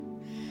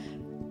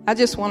I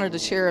just wanted to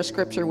share a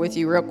scripture with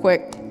you real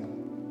quick.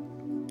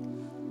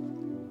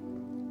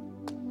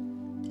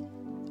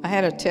 I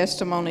had a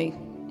testimony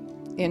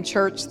in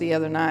church the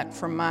other night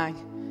from my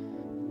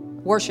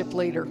worship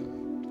leader.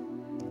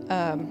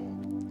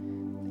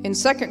 In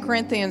 2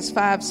 Corinthians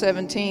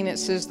 5:17, it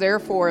says,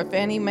 "Therefore, if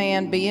any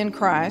man be in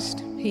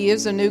Christ, he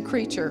is a new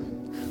creature.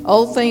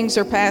 Old things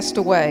are passed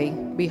away.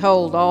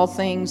 Behold, all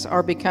things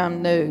are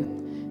become new."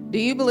 Do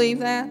you believe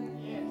that?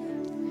 Yes.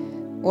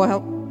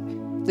 Well,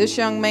 this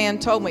young man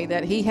told me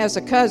that he has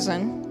a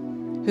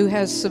cousin who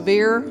has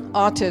severe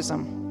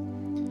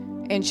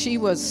autism, and she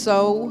was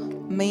so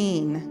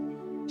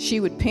mean. She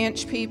would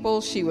pinch people,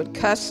 she would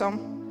cuss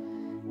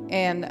them,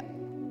 and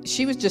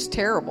she was just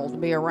terrible to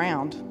be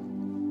around.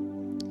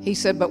 He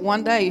said, but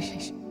one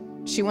day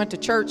she went to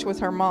church with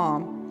her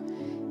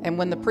mom, and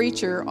when the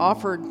preacher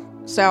offered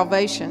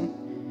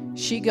salvation,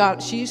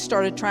 she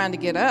started trying to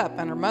get up,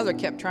 and her mother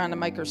kept trying to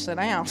make her sit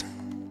down.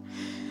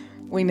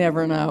 We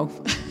never know.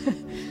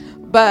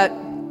 But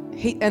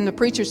the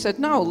preacher said,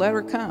 no, let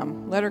her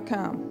come.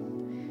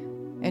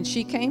 And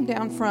she came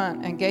down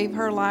front and gave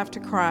her life to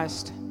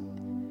Christ.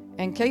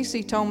 And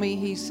Casey told me,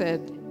 he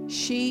said,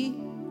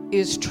 she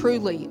is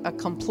truly a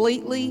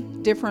completely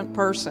different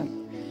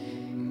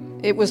person.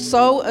 It was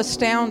so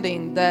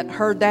astounding that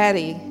her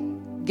daddy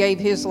gave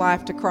his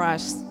life to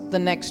Christ the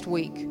next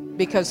week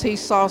because he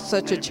saw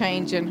such a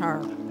change in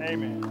her.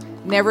 Amen.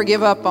 Never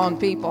give up on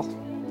people.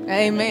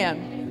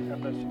 Amen. God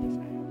bless you.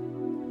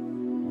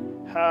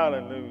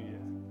 Hallelujah.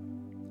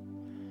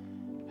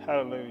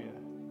 Hallelujah.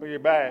 Well, you're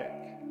back.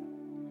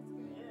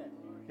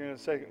 Give me a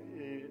second.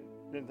 You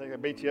didn't think I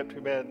beat you up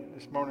too bad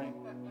this morning?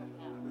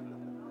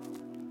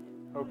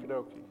 Okie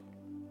dokie.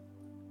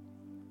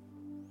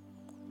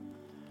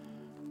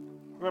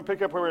 We're going to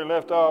pick up where we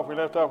left off. We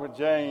left off with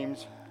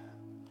James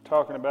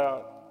talking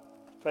about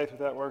faith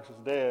without works is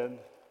dead.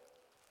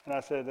 And I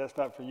said that's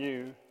not for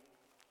you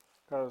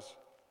because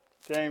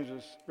James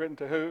was written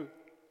to who?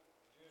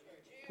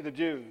 To the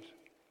Jews.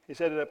 He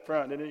said it up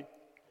front, didn't he?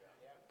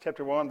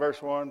 Chapter 1,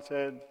 verse 1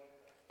 said,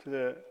 to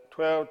the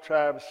 12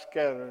 tribes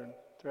scattered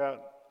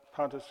throughout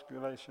Pontus,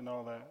 Galatia, and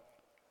all that.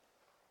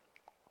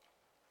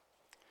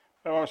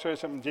 I want to show you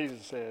something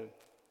Jesus said.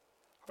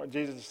 What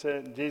Jesus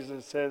said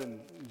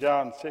in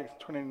John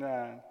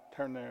 6:29.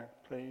 Turn there,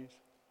 please.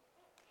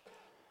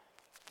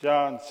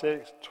 John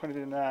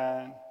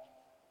 6:29.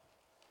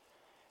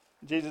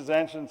 Jesus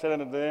answered and said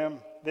unto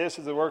them, "This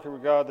is the work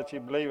of God, that ye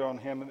believe on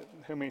him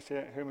whom he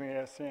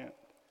has sent."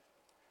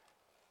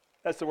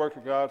 That's the work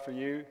of God for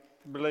you.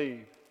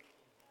 Believe.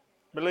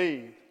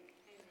 Believe.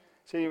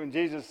 See, when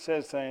Jesus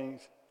says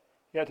things,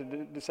 you have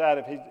to decide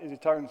if is he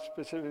talking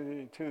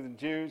specifically to the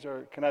Jews,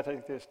 or can I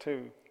take this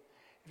too?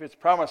 If it's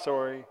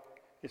promissory,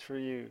 it's for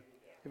you.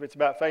 If it's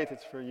about faith,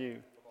 it's for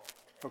you.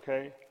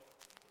 Okay?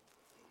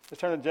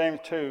 Let's turn to James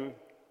 2.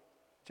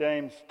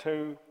 James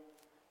 2,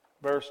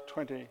 verse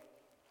 20. And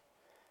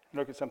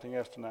look at something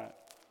else tonight.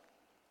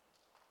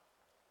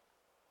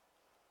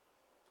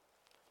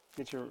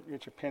 Get your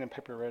pen and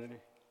paper ready. The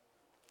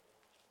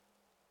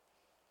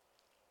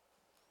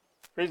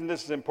reason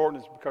this is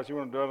important is because you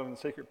want to dwell in the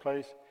secret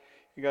place.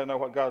 You got to know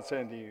what God's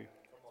saying to you.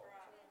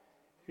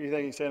 If you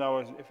think he's saying,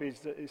 if he's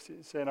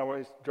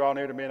saying, draw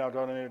near to me and I'll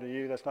draw near to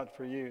you, that's not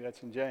for you.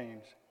 That's in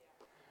James.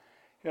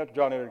 You don't have to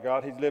draw near to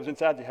God. He lives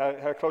inside you.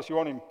 How close you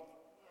want him?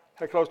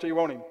 How close do you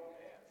want him?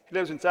 He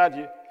lives inside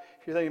you.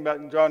 If you're thinking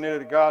about drawing near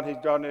to God, he's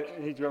going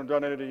to draw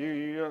near to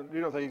you. You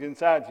don't think he's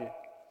inside you.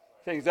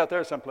 You think he's out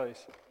there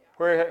someplace.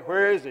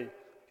 Where is he?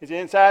 Is he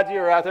inside you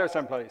or out there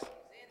someplace?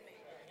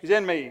 He's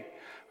in me.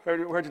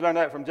 Where'd you learn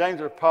that from,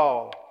 James or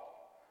Paul?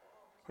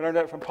 We learned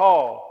that from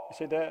Paul. You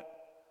see that?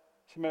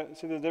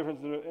 See the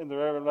difference in the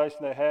revelation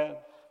they had?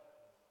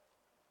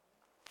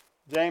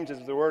 James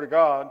is the Word of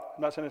God.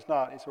 I'm not saying it's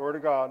not. It's the Word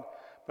of God,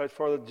 but it's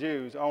for the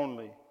Jews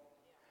only.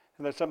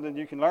 And there's something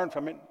you can learn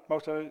from it.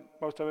 Most of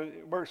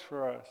it works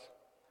for us.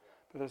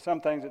 But there's some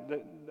things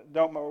that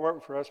don't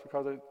work for us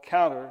because they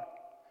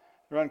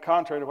run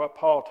contrary to what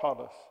Paul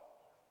taught us.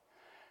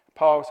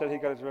 Paul said he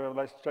got his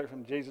revelation straight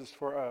from Jesus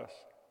for us.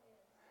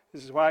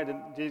 This is why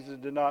Jesus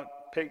did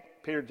not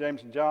pick Peter,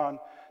 James, and John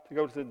to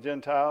go to the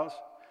Gentiles,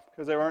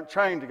 because they weren't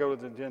trained to go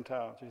to the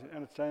Gentiles. You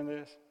understand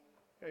this?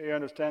 You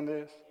understand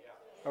this?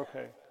 Yeah.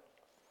 Okay.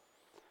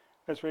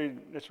 Let's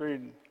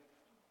read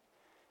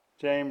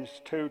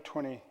James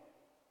 2:20.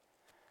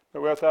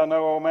 But wilt thou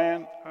know, O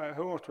man?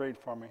 Who wants to read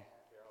for me?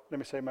 Let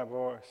me save my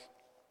voice.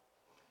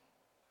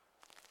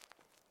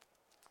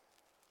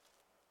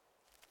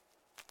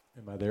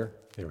 Am I there?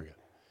 There we go.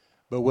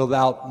 But wilt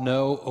thou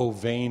know, O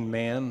vain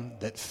man,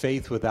 that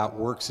faith without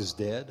works is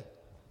dead?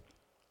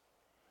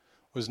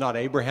 Was not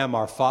Abraham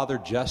our father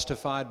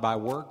justified by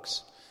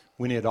works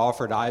when he had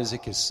offered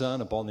Isaac his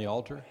son upon the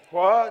altar?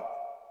 What?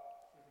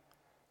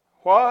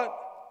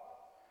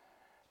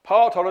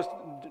 Paul told us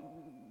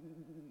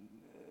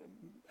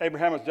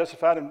Abraham was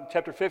justified in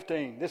chapter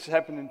 15. This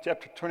happened in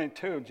chapter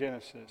 22 of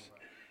Genesis.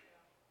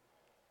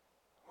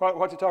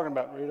 What's he talking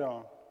about? Read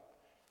on.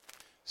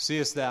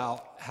 Seest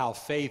thou how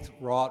faith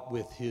wrought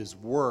with his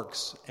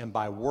works, and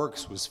by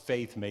works was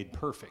faith made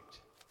perfect?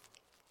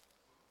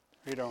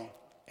 Read on.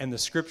 And the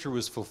scripture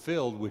was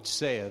fulfilled, which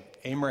saith,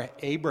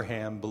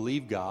 Abraham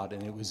believed God,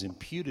 and it was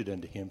imputed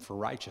unto him for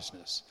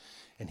righteousness.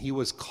 And he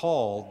was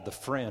called the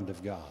friend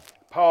of God.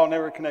 Paul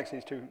never connects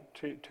these two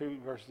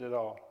verses at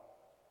all.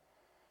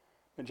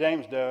 But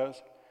James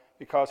does,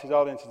 because his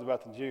audience is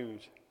about the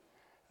Jews.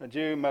 A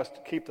Jew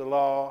must keep the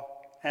law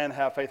and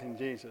have faith in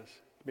Jesus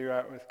to be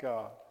right with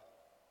God.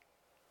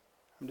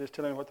 I'm just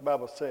telling you what the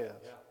Bible says.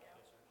 Yeah.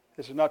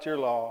 This is not your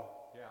law.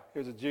 Yeah. It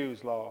was a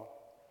Jew's law.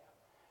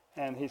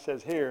 And he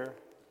says here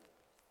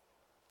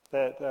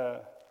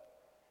that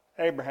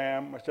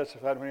Abraham was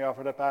justified when he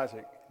offered up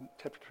Isaac,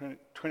 chapter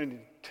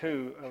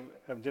 22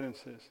 of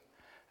Genesis.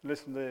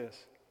 Listen to this.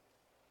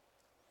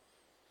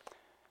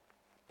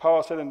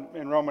 Paul said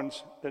in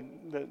Romans that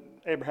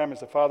Abraham is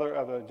the father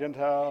of the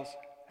Gentiles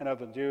and of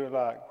the Jew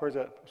alike. Where's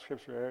that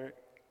scripture, Eric?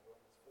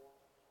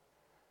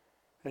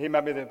 That he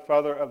might be the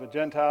father of the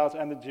Gentiles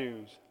and the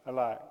Jews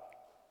alike.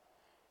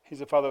 He's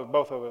the father of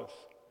both of us.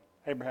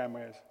 Abraham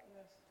is.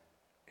 Yes.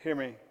 Hear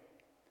me.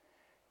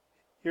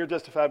 You're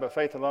justified by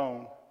faith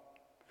alone,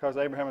 because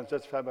Abraham was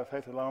justified by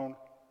faith alone,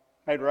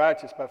 made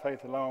righteous by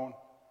faith alone,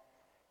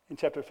 in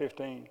chapter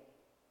 15.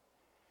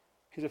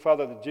 He's the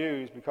father of the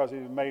Jews because he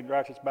was made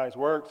righteous by his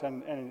works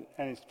and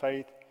his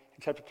faith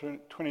in chapter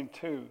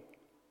 22.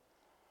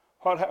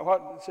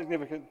 What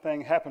significant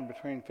thing happened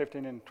between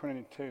 15 and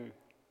 22?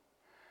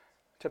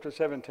 Chapter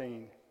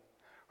 17,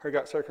 where he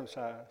got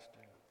circumcised.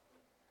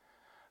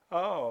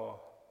 Oh,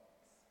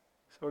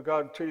 so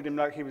God treated him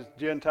like he was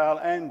Gentile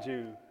and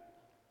Jew,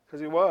 because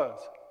he was.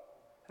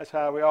 That's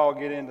how we all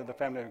get into the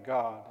family of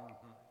God.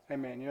 Mm-hmm.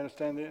 Amen. You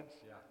understand this?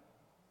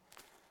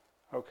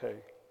 Yeah. Okay,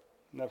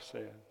 enough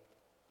said.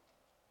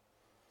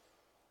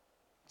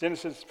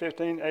 Genesis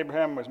 15,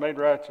 Abraham was made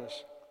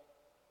righteous.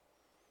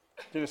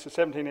 Genesis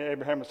 17,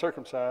 Abraham was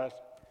circumcised.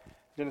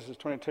 Genesis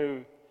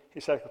 22, he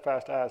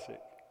sacrificed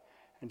Isaac.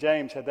 And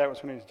James said that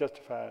was when he was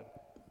justified.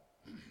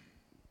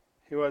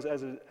 He was,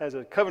 as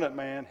a covenant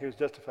man, he was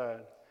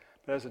justified.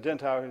 But as a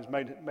Gentile, he was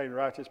made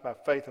righteous by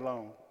faith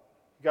alone.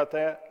 You got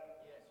that?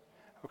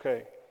 Yes.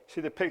 Okay.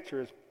 See, the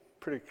picture is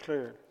pretty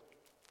clear.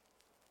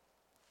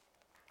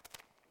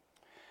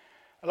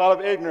 A lot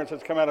of ignorance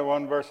has come out of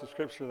one verse of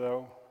Scripture,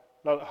 though.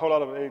 A whole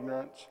lot of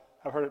ignorance.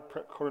 I've heard it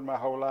quoted my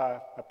whole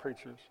life by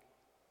preachers.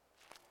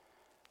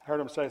 I heard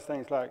them say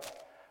things like,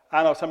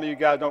 I know some of you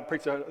guys don't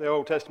preach the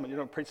Old Testament. You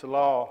don't preach the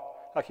law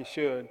like you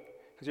should,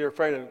 because you're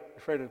afraid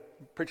of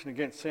preaching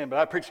against sin. But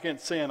I preach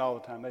against sin all the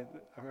time. You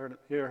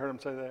ever heard them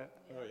say that?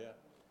 Oh, yeah.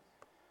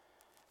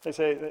 They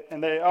say,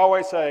 and they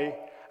always say,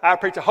 I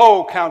preach the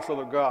whole counsel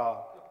of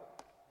God.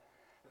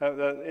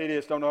 The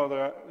idiots don't know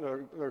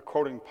they're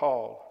quoting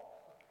Paul.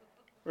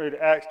 Read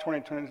Acts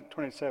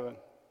 20:27.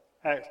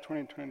 Acts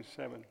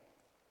 20:27.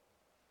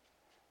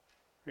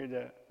 Read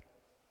that.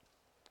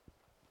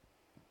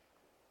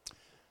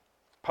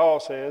 Paul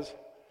says,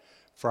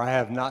 For I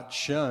have not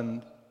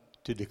shunned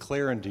to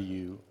declare unto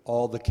you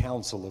all the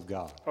counsel of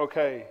God.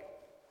 Okay.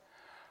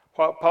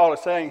 What Paul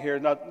is saying here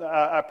is not,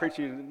 I preach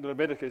you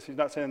Leviticus. He's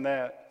not saying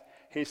that.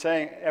 He's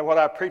saying, and what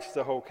I preach is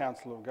the whole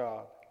counsel of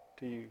God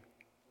to you.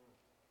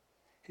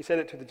 He said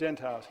it to the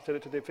Gentiles. He said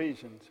it to the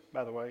Ephesians,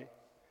 by the way.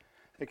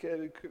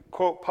 They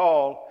quote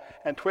Paul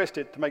and twist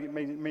it to make it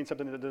mean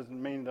something that it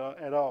doesn't mean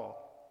at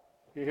all.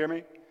 You hear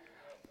me?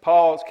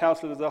 Paul's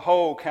counsel is the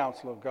whole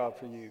counsel of God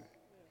for you.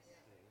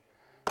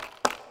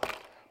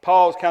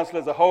 Paul's counsel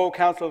is the whole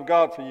counsel of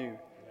God for you.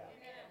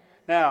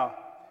 Now,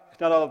 it's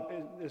not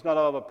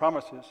all the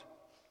promises.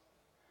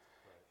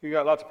 You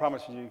got lots of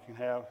promises you can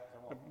have,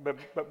 but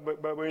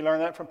we learn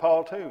that from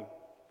Paul too.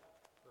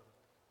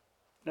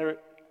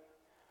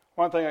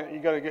 One thing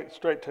you got to get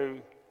straight to.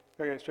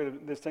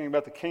 This thing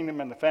about the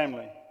kingdom and the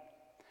family.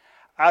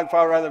 I'd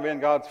far rather be in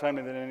God's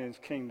family than in his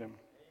kingdom.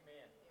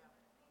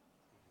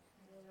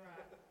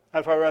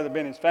 I'd far rather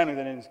be in his family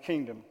than in his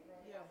kingdom.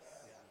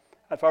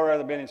 I'd far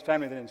rather be in his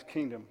family than in his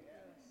kingdom.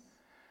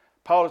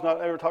 Paul has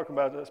not ever talked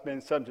about us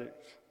being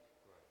subjects.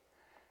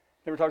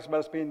 Never talks about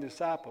us being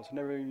disciples. He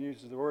never even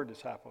uses the word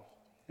disciple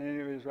in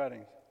any of his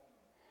writings.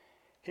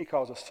 He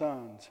calls us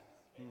sons.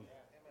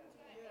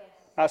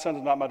 My sons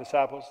are not my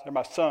disciples. They're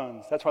my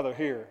sons. That's why they're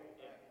here.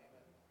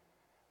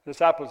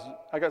 Disciples,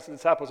 I got some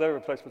disciples every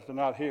place, but they're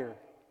not here.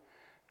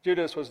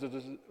 Judas was the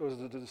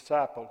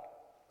disciple,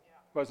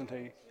 wasn't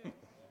he?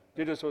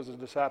 Judas was the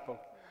disciple.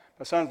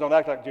 But sons don't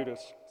act like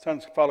Judas.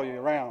 Sons follow you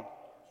around.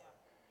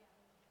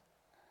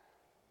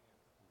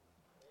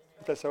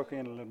 Let that soak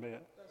in a little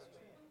bit.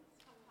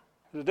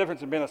 There's a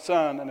difference in being a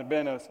son and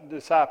being a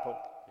disciple.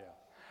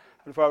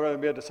 If I'd rather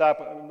be a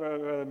disciple, I'd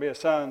rather be a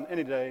son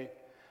any day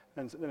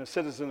than a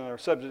citizen or a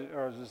subject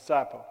or a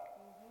disciple.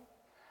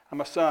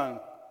 I'm a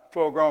son.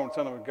 Full-grown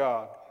son of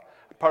God,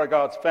 part of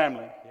God's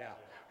family. Yeah.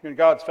 You're in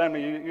God's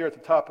family. You're at the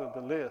top of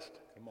the list.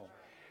 Come on.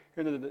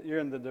 You're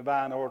in the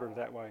divine order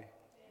that way. Amen.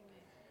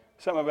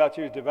 Something about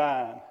you is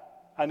divine.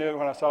 I knew it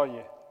when I saw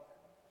you.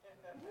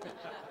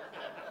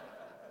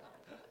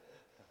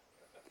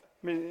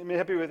 Let me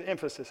help you with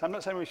emphasis. I'm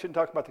not saying we shouldn't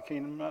talk about the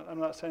kingdom. I'm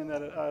not saying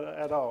that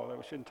at all, that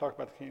we shouldn't talk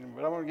about the kingdom.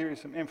 But I want to give you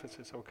some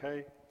emphasis,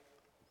 okay?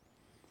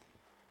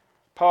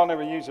 Paul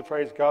never used the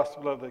phrase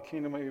gospel of the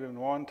kingdom even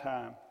one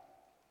time.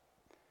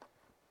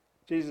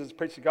 Jesus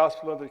preached the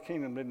gospel of the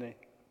kingdom, didn't he?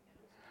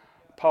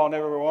 Paul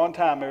never one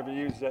time ever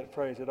used that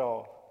phrase at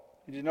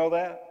all. Did you know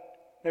that?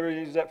 Never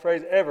used that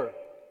phrase ever.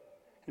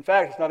 In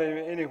fact, it's not even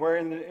anywhere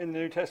in the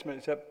New Testament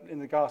except in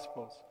the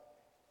Gospels.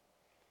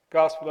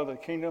 Gospel of the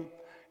kingdom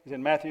is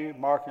in Matthew,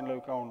 Mark, and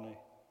Luke only.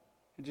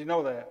 Did you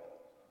know that?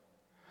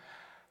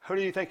 Who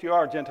do you think you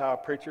are, Gentile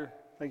preacher?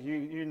 I think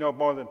you know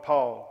more than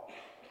Paul,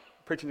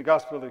 preaching the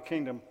gospel of the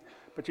kingdom,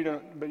 but you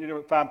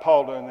don't find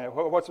Paul doing that.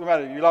 What's the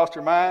matter? You lost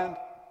your mind?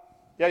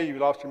 Yeah, you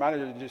lost your mind.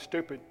 You're just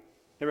stupid.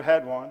 Never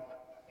had one.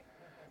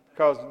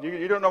 Because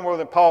you don't know more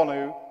than Paul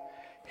knew.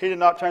 He did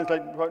not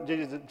translate what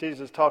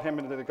Jesus taught him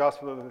into the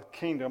gospel of the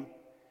kingdom.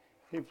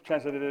 He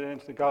translated it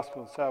into the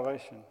gospel of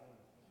salvation.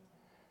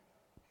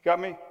 Got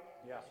me?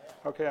 Yeah.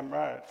 Okay, I'm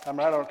right. I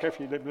don't care if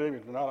you believe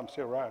it or not. I'm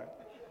still right.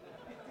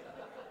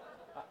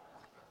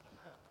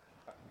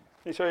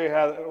 Let me show you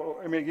how.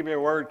 Let me give you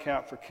a word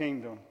count for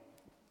kingdom.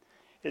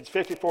 It's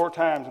 54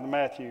 times in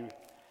Matthew,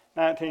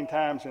 19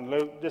 times in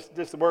Luke.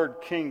 Just the word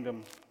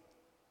kingdom.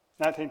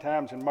 19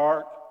 times in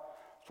Mark,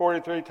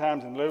 43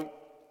 times in Luke,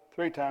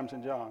 3 times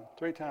in John,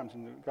 3 times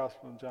in the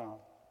Gospel of John,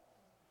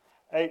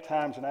 8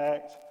 times in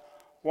Acts,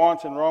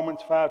 once in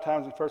Romans, 5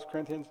 times in 1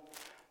 Corinthians,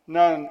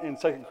 none in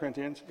 2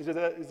 Corinthians. Is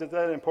it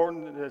that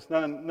important that there's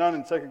none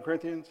in 2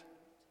 Corinthians?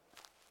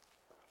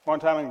 1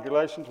 time in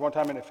Galatians, 1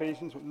 time in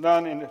Ephesians,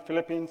 none in the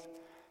Philippians,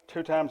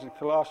 2 times in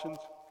Colossians,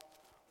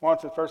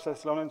 once in 1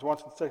 Thessalonians,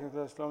 once in 2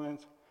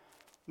 Thessalonians.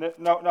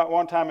 No, not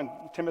 1 time in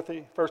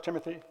Timothy, 1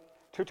 Timothy,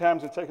 2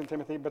 times in 2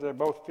 Timothy, but they're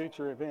both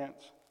future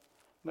events.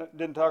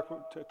 Didn't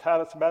talk to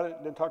Titus about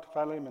it, didn't talk to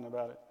Philemon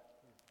about it.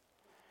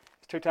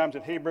 It's 2 times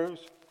in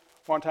Hebrews,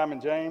 1 time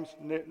in James,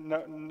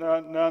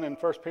 none in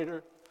 1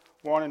 Peter,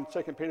 1 in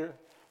 2 Peter,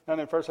 none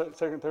in 1st,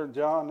 2nd, 3rd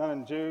John, none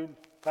in Jude,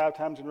 5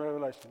 times in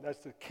Revelation. That's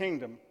the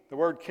kingdom. The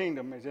word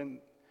kingdom is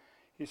in,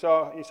 you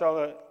saw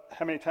that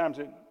how many times?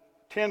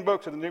 10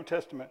 books of the New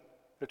Testament.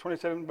 There are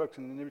 27 books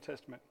in the New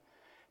Testament.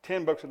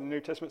 10 books of the New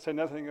Testament say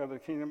nothing of the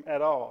kingdom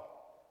at all.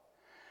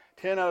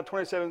 10 out of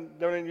 27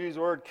 don't even use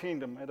the word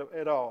kingdom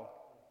at all.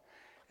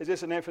 Is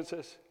this an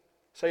emphasis?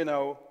 Say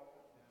no.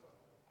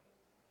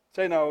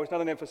 Say no, it's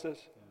not an emphasis.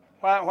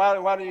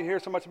 Why do you hear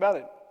so much about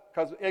it?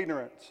 Because of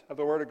ignorance of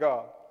the Word of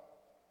God.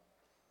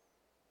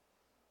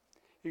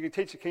 You can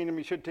teach the kingdom,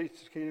 you should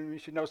teach the kingdom, you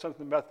should know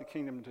something about the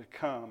kingdom to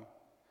come.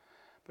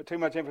 But too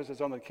much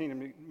emphasis on the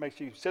kingdom makes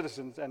you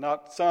citizens and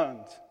not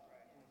sons.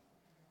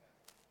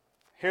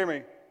 Hear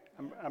me.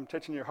 I'm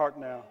touching your heart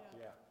now.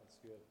 Yeah, that's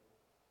good.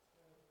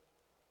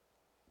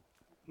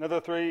 Another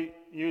 3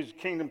 use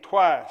kingdom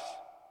twice.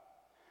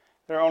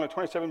 There are only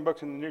 27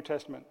 books in the New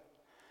Testament.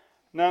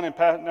 No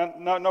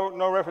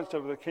reference to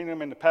the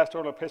kingdom in the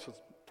pastoral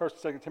epistles,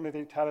 1st and 2nd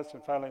Timothy, Titus,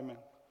 and Philemon.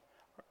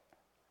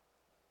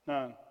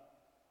 None.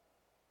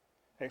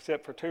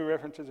 Except for 2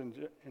 references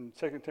in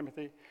 2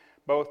 Timothy,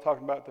 both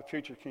talking about the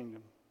future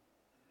kingdom.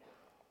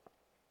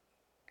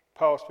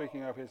 Paul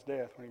speaking of his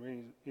death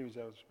when he used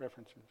those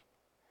references.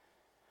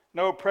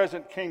 No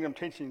present kingdom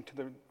teaching to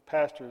the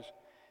pastors,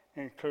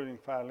 including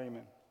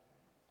Philemon.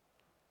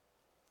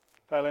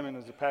 Philemon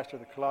is the pastor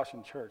of the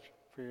Colossian church,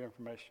 for your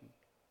information.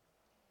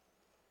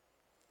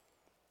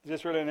 Is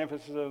this really an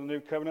emphasis of the new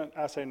covenant?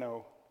 I say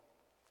no.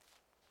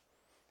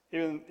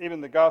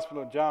 Even the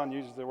Gospel of John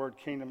uses the word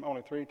kingdom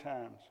only 3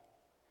 times.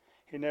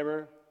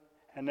 Never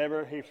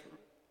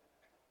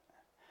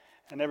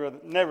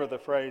the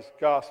phrase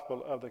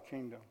gospel of the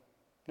kingdom.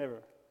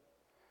 Never.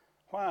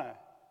 Why?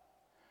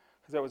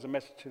 Because that was a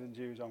message to the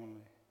Jews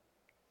only.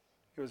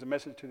 It was a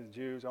message to the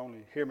Jews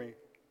only. Hear me.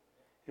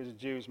 It was a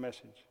Jews'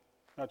 message,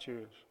 not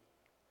yours.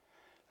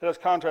 Let us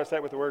contrast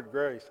that with the word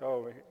grace.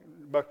 Oh,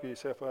 buckle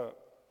yourself up.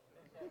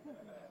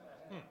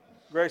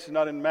 Grace is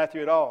not in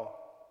Matthew at all.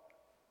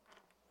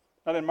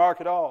 Not in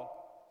Mark at all.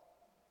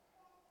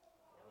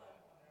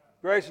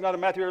 Grace is not in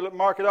Matthew or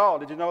Mark at all.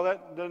 Did you know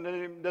that?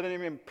 Doesn't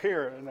even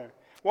appear in there.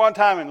 1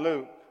 time in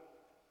Luke.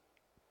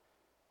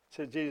 It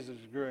says Jesus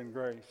grew in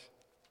grace.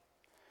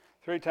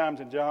 3 times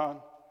in John.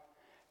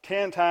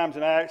 10 times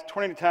in Acts.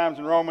 20 times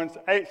in Romans.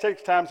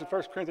 6 times in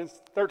 1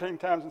 Corinthians. 13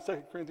 times in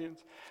 2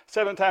 Corinthians.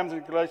 7 times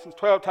in Galatians.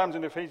 12 times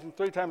in Ephesians.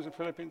 3 times in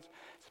Philippians.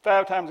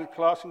 5 times in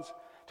Colossians.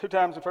 2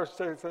 times in 1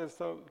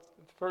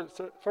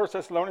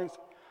 Thessalonians.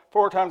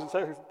 4 times in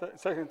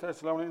 2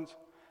 Thessalonians.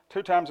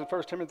 2 times in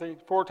 1 Timothy,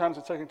 4 times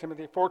in 2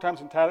 Timothy, 4 times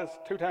in Titus,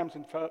 2 times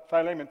in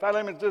Philemon.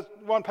 Philemon is just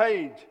 1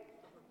 page.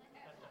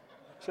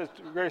 It says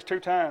grace 2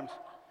 times.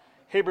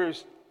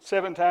 Hebrews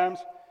 7 times.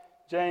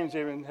 James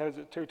even has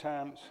it 2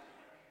 times.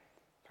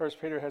 1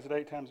 Peter has it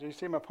 8 times. Do you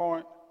see my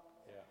point?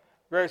 Yeah.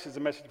 Grace is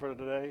the message for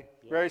today.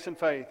 Yeah. Grace and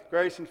faith.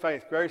 Grace and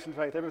faith. Grace and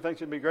faith. Everything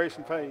should be grace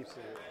and faith.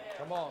 Absolutely.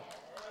 Come on.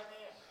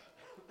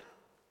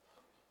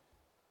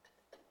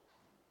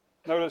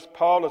 Notice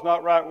Paul does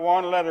not write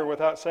 1 letter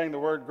without saying the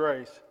word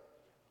grace.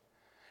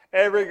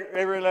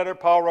 Every letter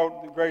Paul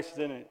wrote, the grace is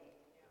in it.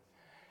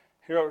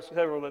 He wrote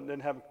several that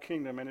didn't have a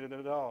kingdom in it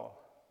at all.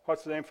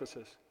 What's the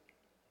emphasis?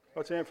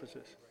 What's the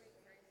emphasis?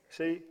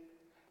 See,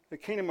 the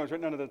kingdom was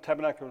written under the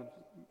tabernacle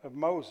of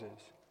Moses.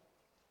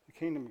 The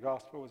kingdom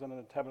gospel was under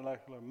the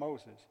tabernacle of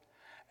Moses.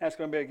 And it's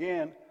going to be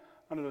again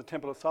under the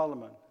temple of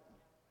Solomon.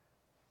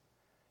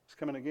 It's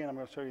coming again. I'm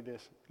going to show you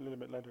this a little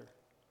bit later.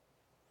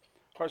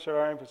 What should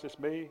our emphasis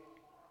be?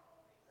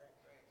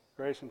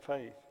 Grace and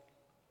faith.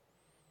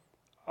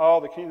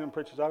 All the kingdom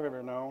preachers I've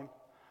ever known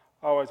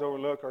always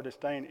overlook or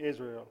disdain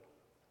Israel.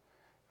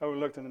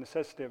 Overlook the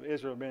necessity of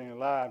Israel being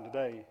alive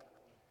today.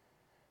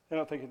 They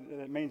don't think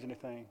it means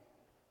anything.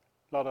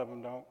 A lot of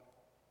them don't.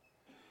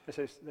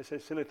 They say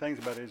silly things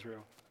about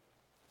Israel.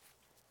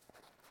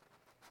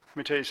 Let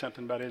me tell you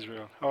something about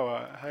Israel.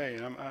 Hey,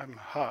 I'm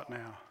hot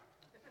now.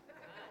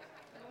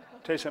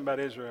 Tell you something about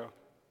Israel.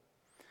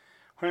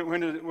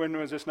 When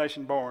was this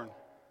nation born?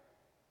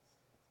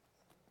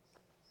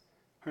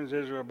 When was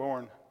Israel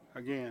born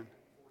again?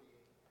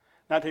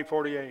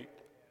 1948.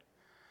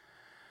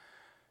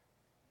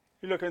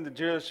 You look in the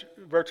Jewish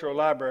virtual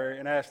library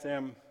and ask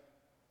them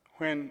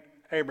when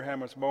Abraham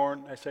was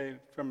born. They say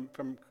from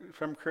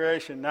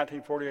creation,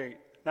 1948.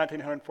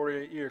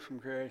 1948 years from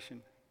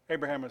creation.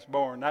 Abraham was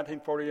born,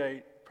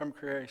 1948 from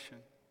creation.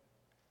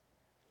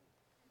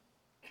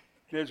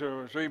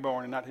 Israel was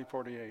reborn in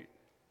 1948.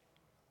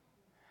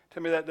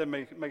 Tell me that doesn't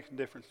make a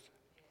difference.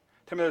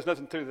 Tell me there's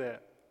nothing to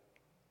that.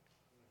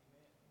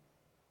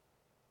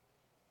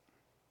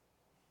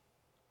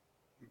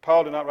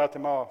 Paul did not write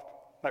them off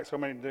like so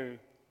many do.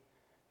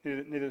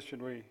 Neither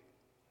should we.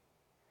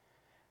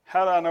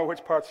 How do I know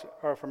which parts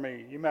are for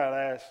me? You might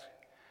ask.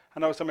 I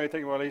know somebody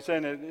thinking, well, he's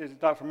saying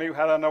it's not for me.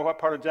 How do I know what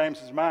part of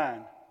James is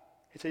mine?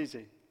 It's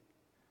easy.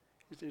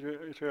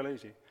 It's real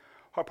easy.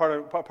 What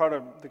part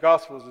of the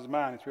Gospels is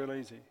mine? It's real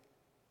easy.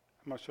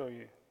 I'm going to show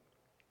you.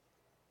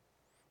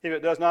 If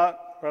it does not,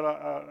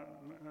 well,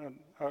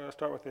 I'll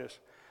start with this.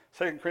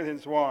 2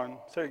 Corinthians 1,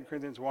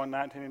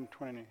 19 and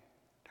 20.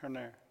 Turn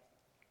there.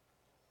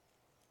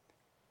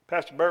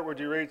 Pastor Bert, would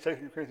you read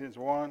 2 Corinthians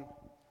 1,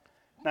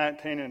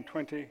 19 and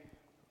 20?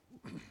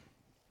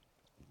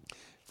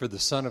 For the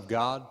Son of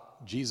God,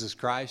 Jesus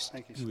Christ,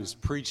 who is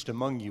preached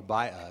among you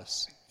by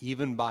us,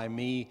 even by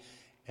me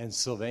and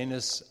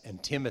Silvanus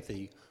and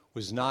Timothy,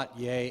 was not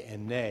yea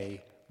and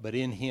nay, but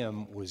in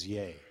him was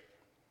yea.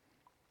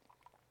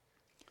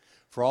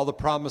 For all the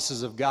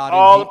promises of God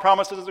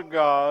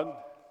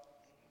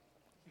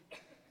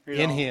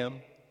in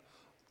him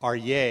are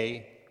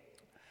yea,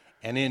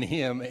 and in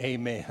him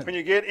amen. When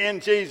you get in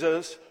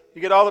Jesus,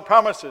 you get all the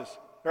promises.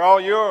 They're all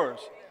yours.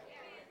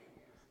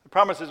 The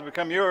promises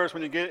become yours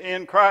when you get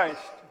in Christ.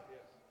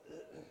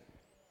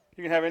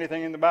 You can have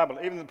anything in the Bible.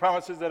 Even the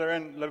promises that are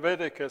in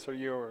Leviticus are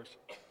yours.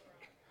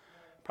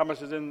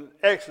 Promises in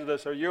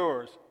Exodus are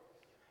yours.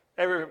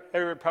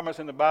 Every promise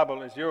in the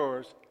Bible is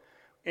yours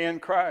in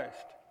Christ.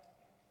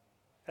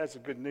 That's the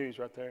good news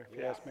right there, if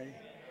you ask me.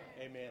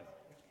 Amen.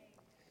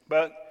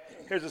 But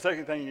here's the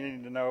second thing you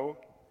need to know.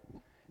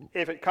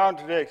 If it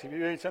contradicts, if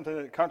you read something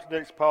that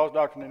contradicts Paul's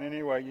doctrine in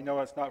any way, you know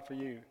it's not for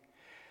you.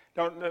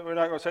 We're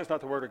not going to say it's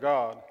not the Word of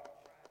God.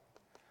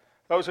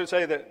 Those who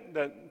say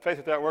that faith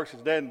without works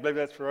is dead and believe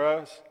that's for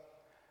us,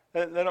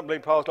 they don't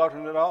believe Paul's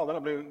doctrine at all. They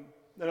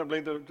don't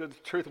believe the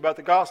truth about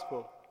the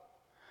gospel.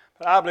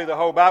 But I believe the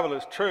whole Bible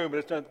is true, but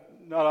it's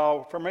not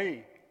all for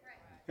me.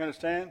 You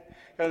understand?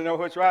 You got to know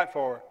who it's right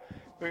for.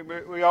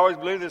 We always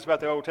believe this about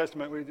the Old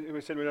Testament.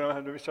 We said we don't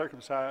have to be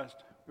circumcised.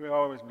 We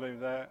always believe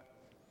that.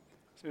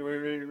 See, we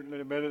read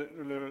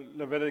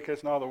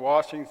Leviticus and all the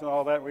washings and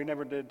all that. We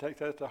never did take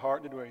that to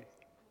heart, did we?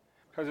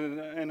 Because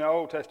in the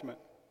Old Testament.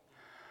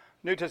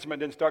 New Testament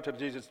didn't start till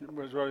Jesus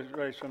was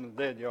raised from the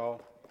dead,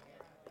 y'all.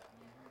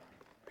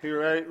 He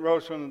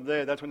rose from the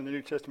dead. That's when the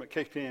New Testament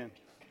kicked in.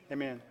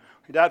 Amen.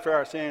 He died for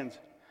our sins.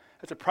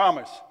 It's a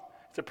promise.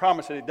 It's a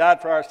promise that he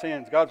died for our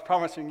sins. God's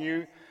promising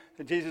you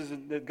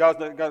that God's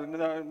not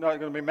going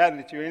to be mad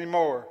at you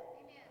anymore.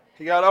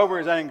 He got over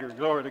his anger.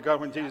 Glory to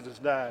God when Jesus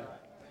died.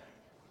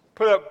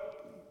 Put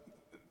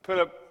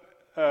up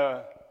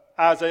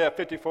Isaiah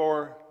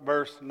 54,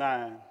 verse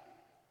 9.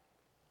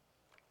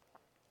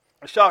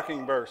 A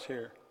shocking verse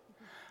here.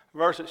 A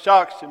verse that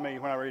shocks me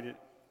when I read it.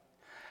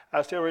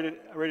 I still read it.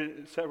 I read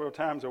it several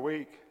times a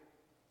week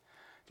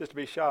just to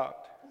be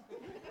shocked.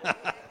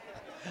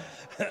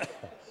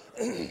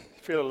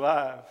 Feel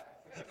alive.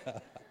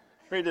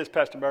 Read this,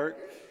 Pastor Bert.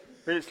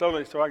 Read it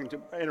slowly so I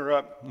can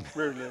interrupt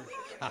rudely.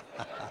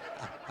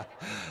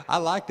 I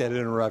like that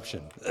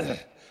interruption.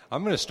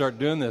 I'm going to start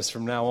doing this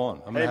from now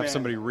on. I'm going to have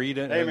somebody read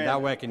it, and that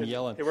way I can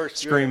yell and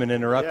scream and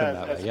interrupt them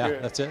that way. Yeah,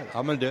 that's it.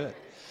 I'm going to do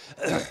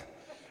it.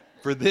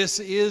 For this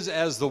is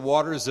as the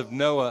waters of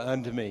Noah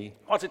unto me.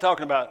 What's he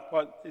talking about?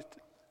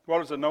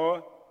 Waters of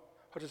Noah?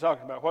 What's he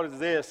talking about? What is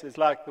this? It's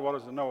like the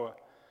waters of Noah.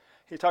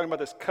 He's talking about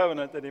this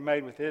covenant that he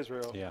made with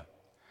Israel. Yeah.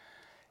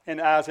 In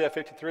Isaiah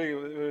 53,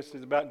 which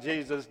is about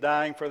Jesus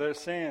dying for their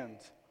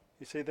sins.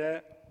 You see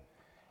that?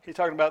 He's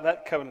talking about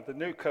that covenant, the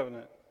new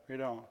covenant.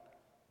 Read on.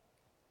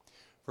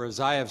 For as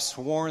I have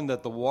sworn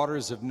that the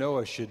waters of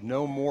Noah should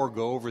no more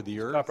go over the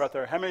earth. Stop right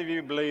there. How many of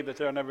you believe that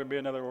there will never be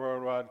another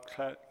worldwide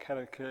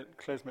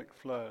cataclysmic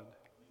flood?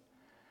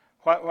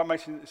 What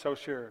makes you so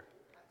sure?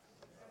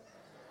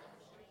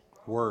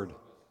 Word.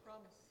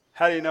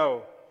 How do you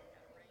know?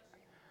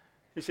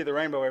 You see the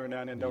rainbow every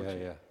now and then, don't you?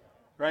 Yeah.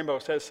 The rainbow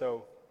says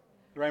so.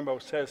 The rainbow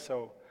says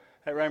so.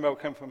 That rainbow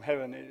comes from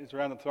heaven. It's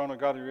around the throne of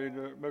God. You read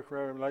the book of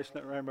Revelation,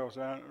 that rainbow is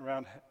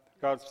around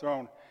God's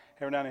throne.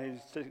 Every now and then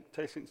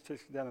he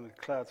sticks it down in the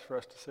clouds for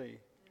us to see.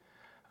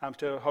 I'm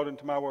still holding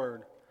to my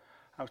word.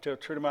 I'm still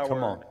true to my word.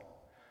 Come on.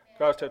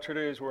 God's still true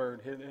to his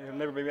word. He'll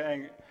never be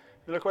angry.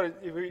 Look what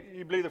if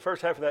you believe the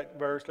first half of that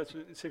verse. Let's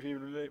see if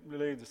you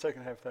believe the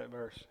second half of that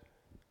verse.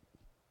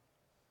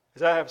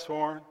 As I have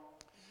sworn.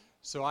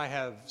 So I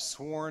have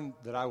sworn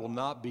that I will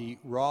not be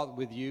wroth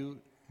with you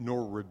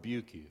nor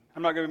rebuke you.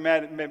 I'm not going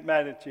to be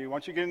mad at you.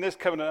 Once you get in this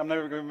covenant, I'm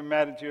never going to be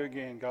mad at you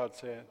again, God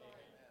said.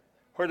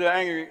 Where did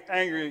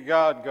angry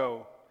God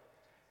go?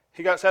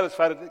 He got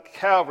satisfied at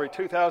Calvary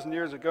 2,000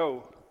 years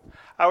ago.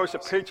 I wish the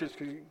preachers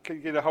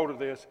could get a hold of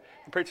this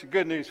and preach the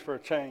good news for a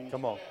change.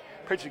 Come on.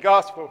 Preach the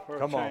gospel for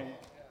Come a on. change.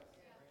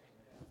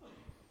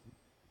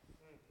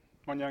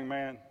 One young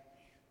man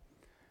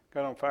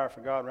got on fire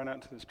for God, ran out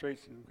into the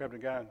streets and grabbed a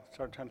guy and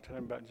started trying to tell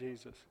him about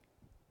Jesus.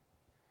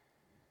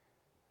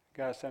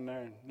 The guy standing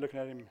there and looking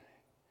at him.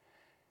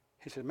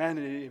 He said, man,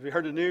 have you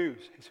heard the news?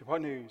 He said,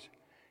 what news?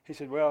 He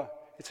said, well,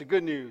 it's the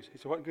good news. He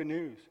said, what good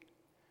news?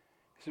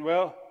 He said,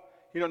 well,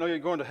 you don't know you're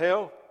going to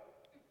hell?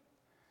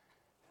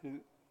 He said,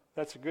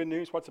 that's the good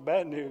news. What's the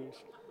bad news?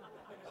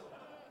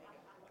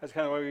 That's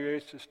kind of where we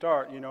used to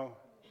start,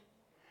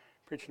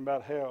 preaching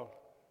about hell.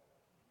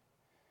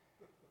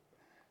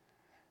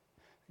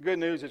 The good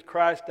news is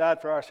Christ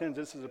died for our sins.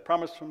 This is a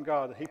promise from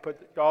God that he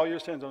put all your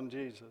sins on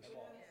Jesus.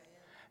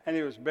 And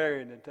he was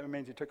buried. That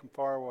means he took them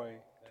far away,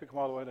 took them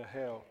all the way to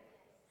hell.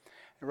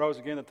 He rose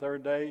again the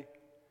third day,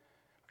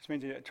 which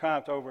means he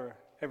triumphed over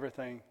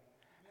everything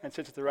and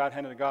sits at the right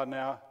hand of God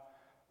now,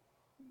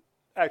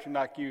 acting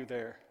like you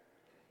there,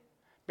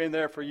 being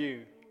there for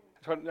you.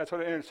 That's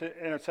what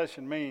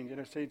intercession means,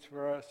 intercedes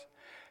for us.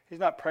 He's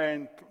not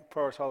praying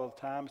for us all the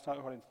time. It's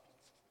not what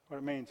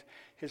it means.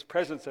 His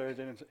presence there is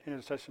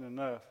intercession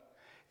enough.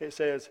 It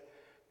says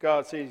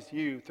God sees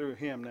you through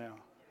him now.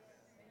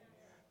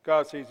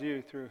 God sees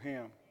you through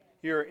him.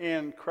 You're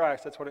in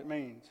Christ. That's what it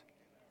means.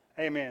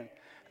 Amen.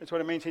 That's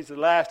what it means. He's the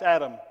last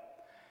Adam.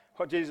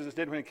 What Jesus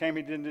did when he came,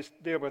 he didn't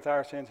just deal with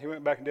our sins. He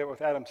went back and dealt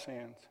with Adam's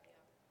sins.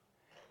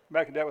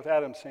 Back and dealt with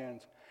Adam's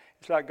sins.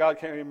 It's like God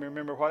can't even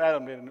remember what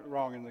Adam did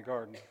wrong in the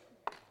garden.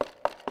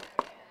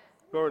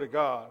 Glory to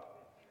God.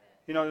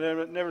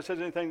 It never says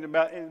anything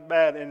about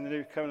bad in the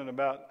New Covenant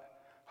about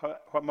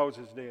what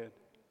Moses did.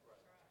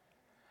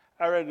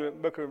 I read the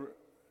book of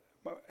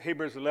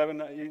Hebrews 11.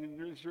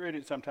 You just read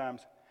it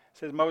sometimes. It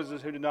says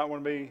Moses, who did not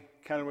want to be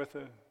counted with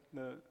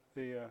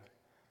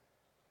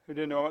who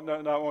did not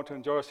want to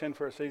enjoy sin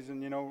for a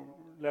season,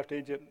 left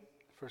Egypt,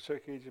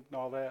 forsook Egypt and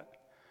all that.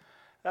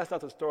 That's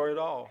not the story at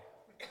all.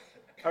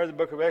 I read the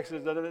book of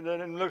Exodus. That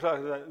didn't look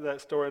like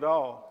that story at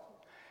all.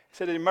 It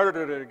said he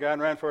murdered a guy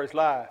and ran for his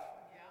life.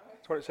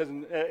 That's what it says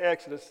in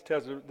Exodus. It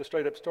tells the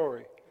straight up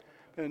story.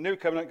 In the New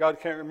Covenant, God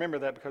can't remember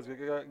that because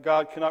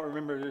God cannot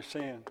remember your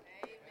sin.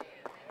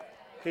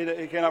 He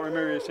cannot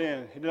remember your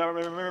sin. He did not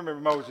remember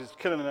Moses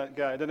killing that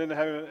guy. He didn't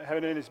have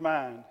it in his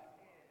mind.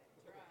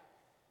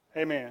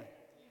 Amen.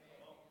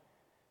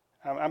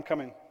 I'm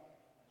coming.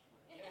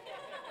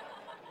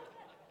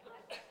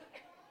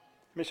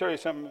 Let me show you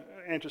something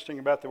interesting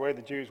about the way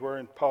the Jews were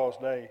in Paul's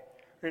day.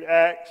 Read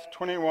Acts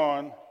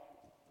 21,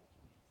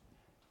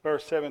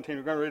 verse 17.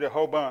 We're going to read a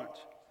whole bunch.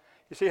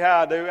 You see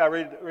how I do? I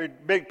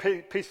read big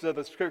pieces of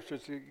the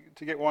scriptures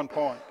to get one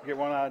point, to get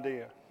one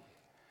idea.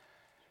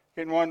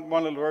 Getting one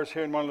little verse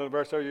here and one little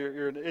verse there,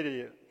 you're an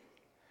idiot.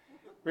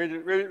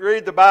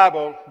 Read the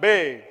Bible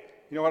big.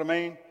 You know what I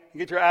mean? You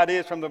get your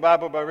ideas from the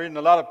Bible by reading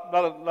a lot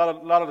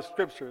of the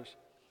scriptures.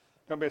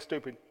 Don't be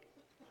stupid.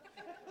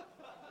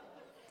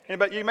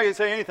 But you may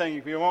say anything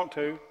if you want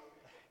to.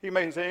 You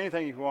may say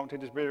anything if you want to.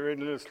 Just be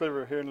reading a little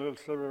sliver here and a little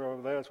sliver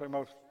over there. That's what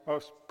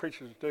most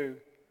preachers do.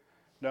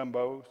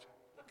 Dumbos.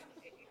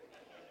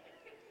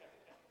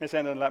 Miss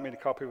Ann doesn't like me to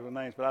call people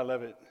names, but I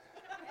love it.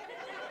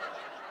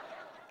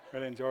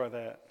 Really enjoy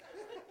that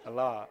a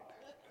lot.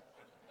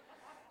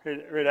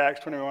 Read Acts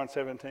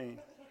 21:17.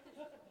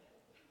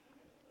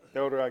 The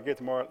older I get,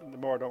 the more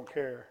I don't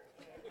care.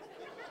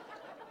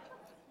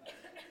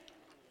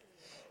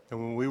 And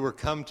when we were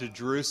come to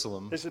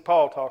Jerusalem... This is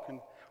Paul talking.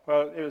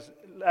 Well, it was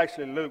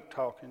actually Luke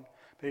talking.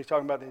 But he's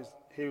talking about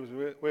he was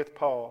with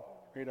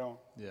Paul. Read on.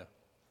 Yeah.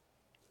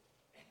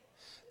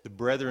 The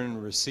brethren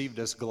received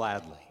us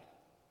gladly.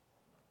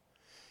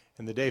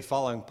 And the day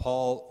following,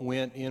 Paul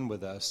went in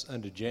with us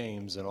unto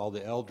James, and all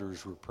the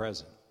elders were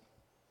present.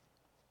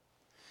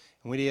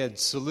 And when he had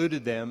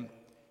saluted them,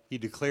 he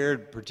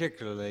declared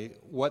particularly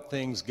what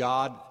things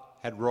God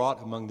had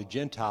wrought among the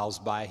Gentiles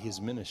by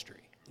his ministry.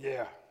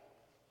 Yeah.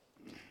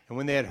 And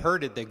when they had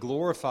heard it, they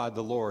glorified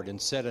the Lord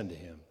and said unto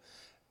him,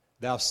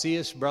 Thou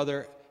seest,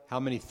 brother, how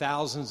many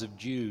thousands of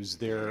Jews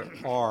there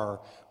are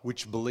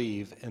which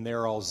believe, and they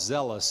are all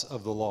zealous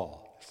of the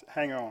law.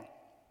 Hang on.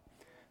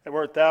 The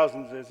word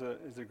thousands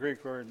is a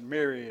Greek word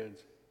myriads.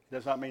 It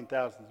does not mean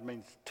thousands. It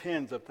means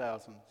tens of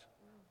thousands.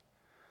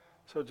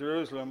 So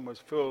Jerusalem was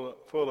full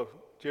of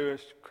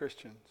Jewish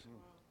Christians.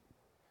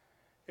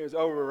 It was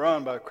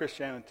overrun by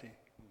Christianity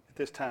at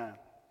this time.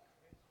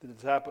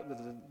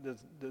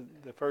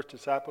 The first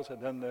disciples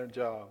had done their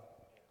job,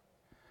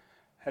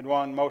 had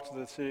won most of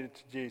the city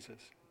to Jesus.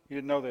 You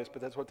didn't know this,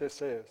 but that's what this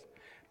says.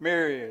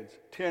 Myriads,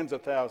 tens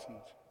of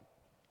thousands.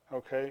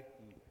 Okay?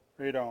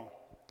 Read on.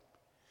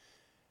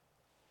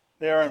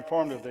 They are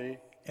informed of thee.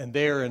 And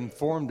they are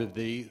informed of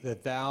thee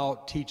that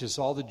thou teachest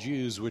all the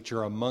Jews which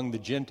are among the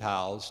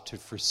Gentiles to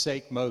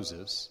forsake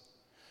Moses,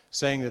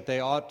 saying that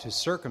they ought to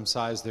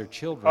circumcise their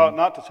children.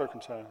 Not to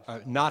circumcise.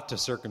 Not to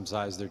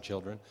circumcise their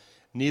children,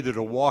 neither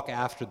to walk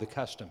after the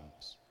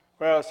customs.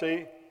 Well,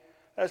 see,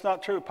 that's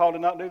not true. Paul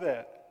did not do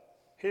that.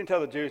 He didn't tell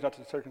the Jews not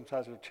to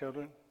circumcise their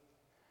children.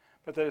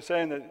 But they're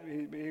saying that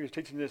he was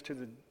teaching this to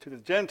the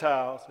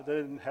Gentiles, that they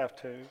didn't have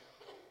to.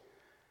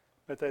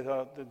 But they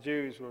thought the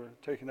Jews were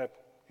taking up,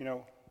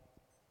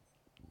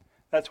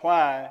 That's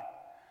why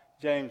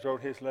James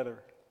wrote his letter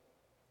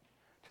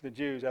to the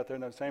Jews out there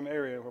in that same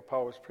area where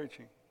Paul was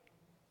preaching.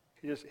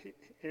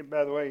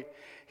 By the way,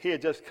 he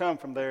had just come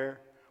from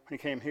there when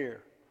he came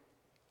here.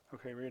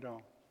 Okay, read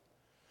on.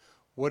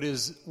 What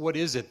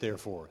is it,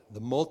 therefore?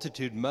 The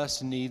multitude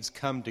must needs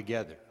come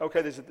together.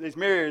 Okay, these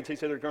myriads, he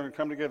said, are going to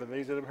come together.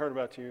 These that have heard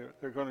about you,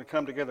 they're going to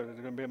come together. There's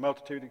going to be a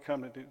multitude to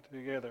come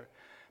together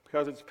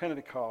because it's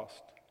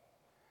Pentecost.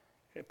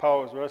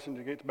 Paul was rushing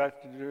to get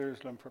back to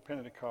Jerusalem for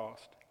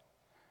Pentecost.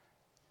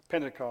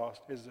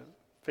 Pentecost is the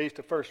Feast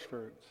of First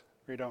Fruits.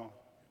 Read on.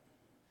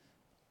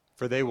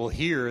 For they will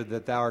hear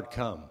that thou art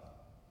come.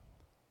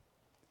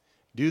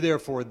 Do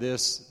therefore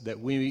this, that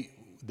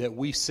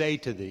we say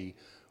to thee,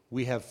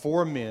 we have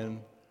 4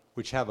 men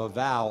which have a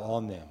vow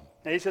on them.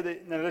 Now he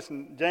said, now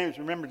listen, James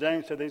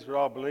said these were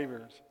all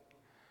believers,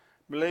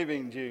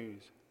 believing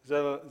Jews,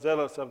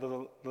 zealous of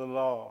the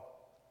law.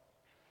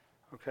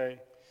 Okay?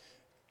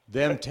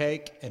 Them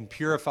take and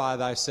purify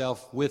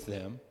thyself with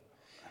them,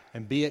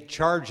 and be at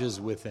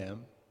charges with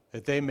them,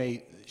 that they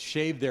may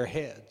shave their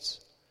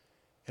heads,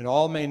 and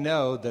all may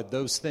know that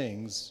those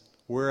things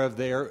whereof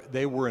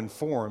they were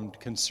informed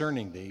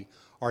concerning thee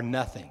are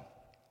nothing.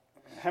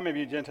 How many of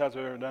you Gentiles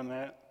have ever done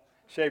that?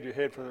 Shaved your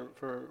head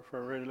for a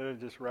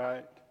religious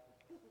rite?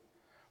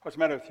 What's the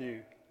matter with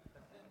you?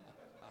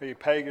 Are you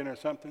pagan or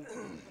something?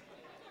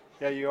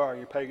 Yeah, you are.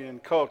 You're pagan in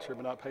culture,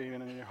 but not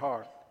pagan in your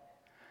heart.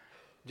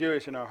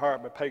 Jewish in our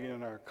heart, but pagan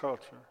in our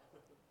culture.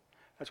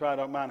 That's why I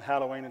don't mind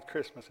Halloween and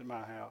Christmas in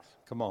my house.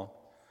 Come on.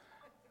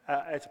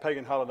 It's a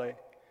pagan holiday.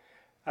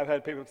 I've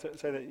had people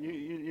say that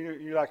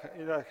you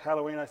like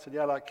Halloween. I said,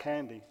 yeah, I like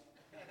candy.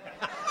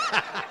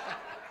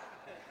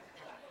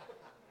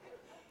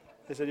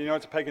 They said,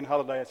 it's a pagan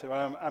holiday. I said,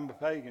 well, I'm a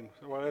pagan.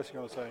 So what else are you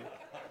going to say?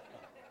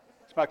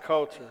 It's my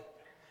culture.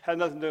 It has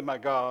nothing to do with my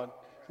God.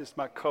 It's just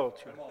my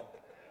culture.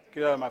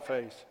 Get out of my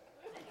face.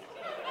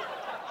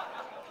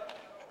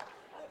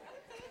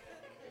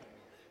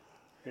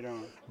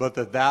 But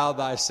that thou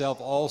thyself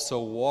also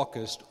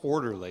walkest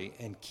orderly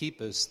and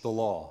keepest the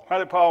law. Why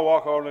did Paul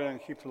walk orderly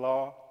and keep the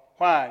law?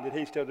 Why did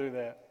he still do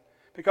that?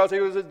 Because he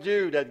was a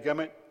Jew,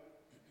 dadgummit.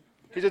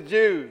 He's a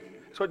Jew.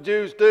 That's what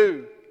Jews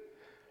do.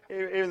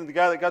 Even the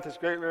guy that got this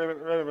great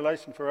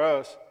revelation for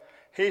us,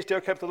 he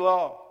still kept the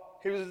law.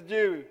 He was a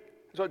Jew.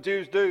 That's what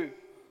Jews do.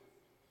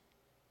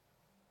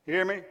 You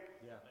hear me?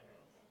 Yeah.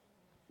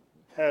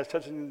 As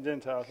touching the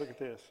Gentiles, look at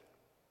this.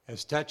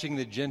 As touching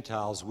the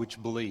Gentiles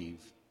which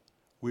believe,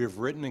 we have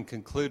written and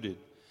concluded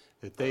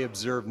that they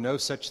observe no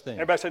such thing.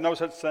 Everybody say no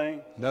such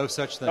thing. No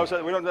such thing.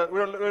 We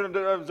don't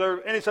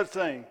observe any such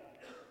thing.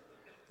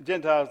 The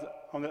Gentiles,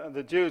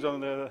 the Jews, on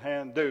the other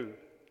hand, do.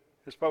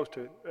 They're supposed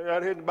to.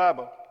 Right here in the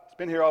Bible. It's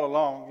been here all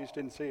along. You just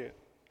didn't see it.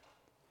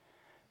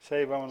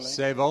 Save only.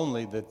 Save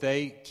only that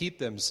they keep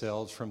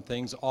themselves from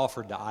things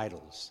offered to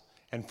idols,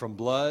 and from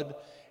blood,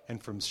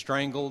 and from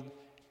strangled,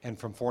 and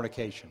from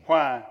fornication.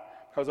 Why?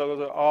 Because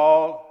those are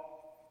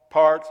all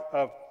parts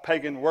of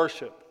pagan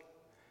worship.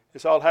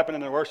 It's all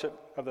happening in the worship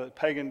of the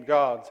pagan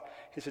gods.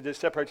 He said,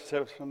 just separate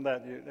yourself from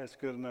that. That's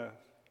good enough.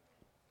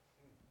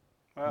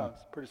 Wow,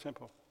 it's pretty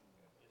simple.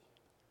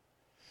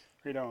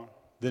 Read on.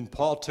 Then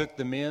Paul took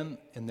them in,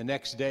 and the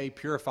next day,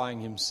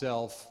 purifying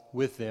himself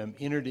with them,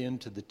 entered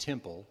into the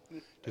temple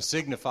to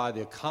signify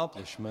the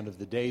accomplishment of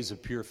the days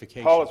of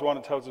purification. Paul is the one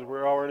that tells us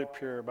we're already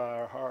pure by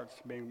our hearts,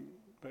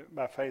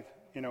 by faith,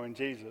 in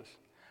Jesus.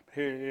 But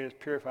here he is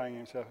purifying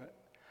himself.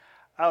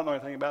 I don't know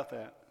anything about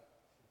that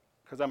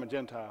because I'm a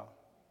Gentile.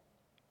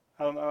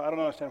 I don't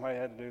understand why he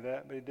had to do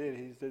that, but he did.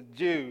 He's a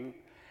Jew.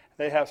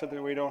 They have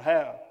something we don't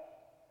have.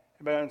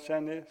 Everybody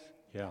understand this?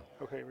 Yeah.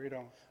 Okay, read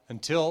on.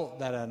 Until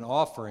that an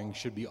offering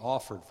should be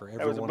offered for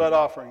everyone. It was a blood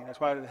offering.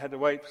 That's why they had to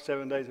wait for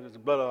 7 days. It was a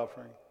blood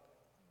offering.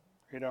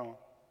 You know.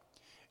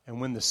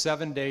 And when the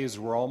 7 days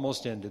were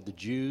almost ended, the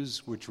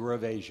Jews which were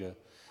of Asia,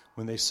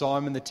 when they saw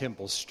him in the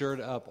temple,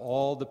 stirred up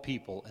all the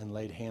people and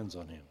laid hands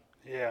on him.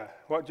 Yeah.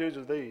 What Jews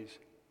are these?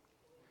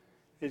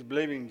 These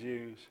believing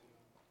Jews.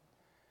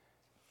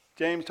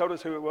 James told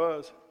us who it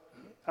was.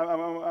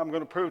 I'm going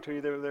to prove to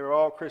you that they were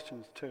all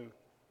Christians too.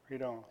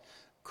 Read on.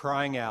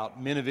 Crying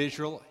out, "Men of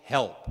Israel,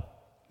 help.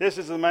 This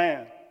is the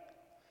man.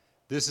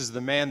 This is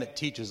the man that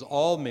teaches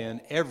all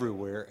men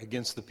everywhere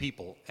against the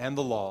people and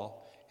the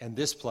law and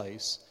this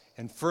place,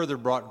 and further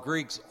brought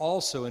Greeks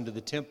also into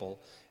the temple,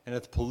 and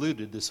hath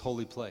polluted this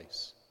holy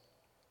place.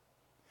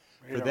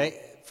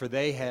 For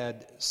they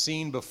had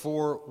seen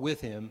before with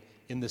him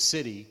in the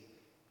city,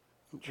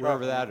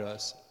 wherever that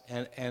was,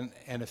 an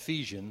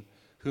Ephesian,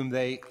 whom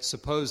they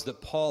supposed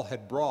that Paul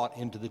had brought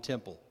into the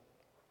temple.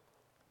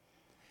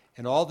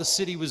 And all the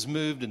city was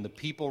moved, and the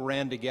people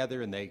ran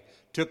together, and they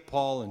took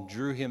Paul and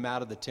drew him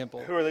out of the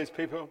temple." Who are these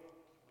people?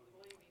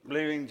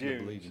 Believing Jews.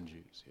 The believing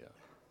Jews, yeah.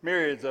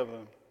 Myriads of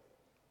them.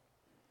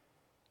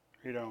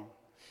 Read on.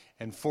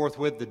 "And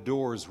forthwith the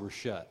doors were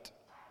shut.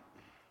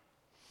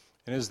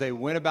 And as they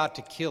went about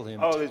to kill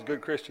him..." Oh, these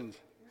good Christians.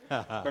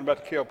 Went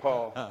about to kill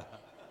Paul.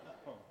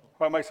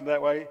 What makes them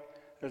that way?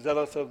 They're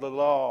zealous of the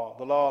law.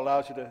 The law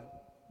allows you to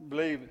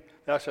believe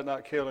thou shalt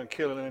not kill and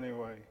kill it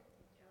anyway.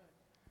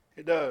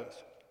 It does.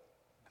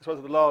 That's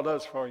what the law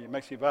does for you. It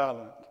makes you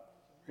violent.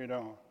 Read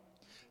on.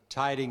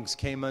 "Tidings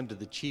came unto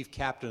the chief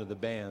captain of the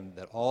band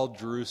that all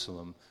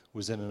Jerusalem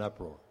was in an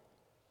uproar,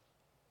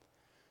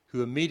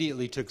 who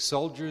immediately took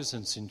soldiers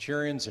and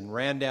centurions and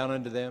ran down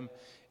unto them.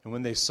 And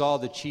when they saw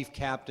the chief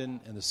captain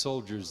and the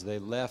soldiers, they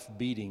left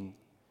beating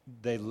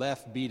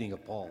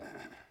of Paul.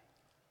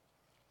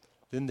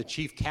 Then the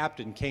chief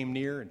captain came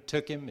near and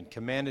took him and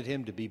commanded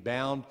him to be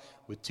bound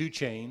with 2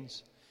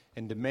 chains,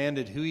 and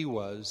demanded who he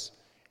was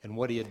and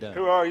what he had done."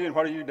 Who are you and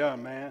what have you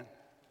done, man?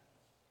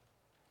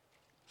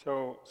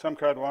 So some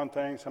cried one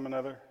thing, some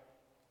another.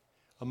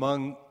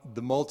 Among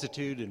the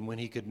multitude, and when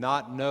he could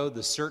not know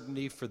the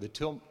certainty for the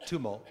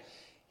tumult,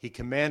 he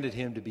commanded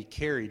him to be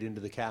carried into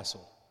the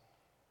castle.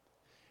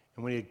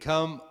 And when he had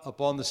come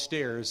upon the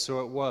stairs, so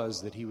it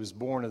was that he was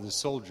borne of the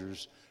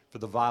soldiers for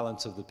the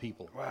violence of the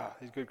people. Wow,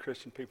 these good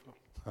Christian people.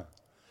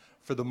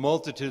 For the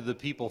multitude of the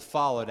people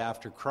followed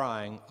after,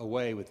 crying,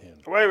 "Away with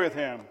him." Away with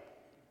him.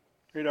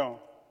 Read on.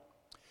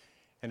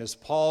 And as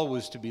Paul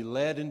was to be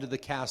led into the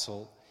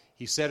castle,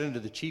 he said unto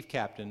the chief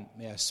captain,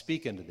 "May I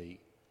speak unto thee?"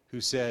 Who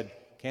said,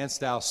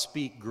 "Canst thou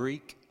speak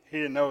Greek?" He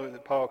didn't know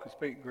that Paul could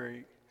speak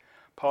Greek.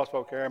 Paul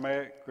spoke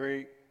Aramaic,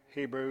 Greek,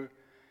 Hebrew,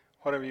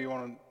 whatever you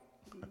want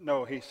to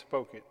know, he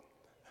spoke it.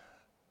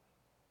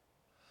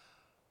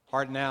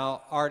 Art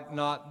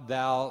not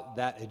thou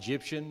that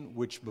Egyptian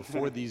which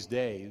before these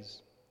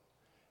days..."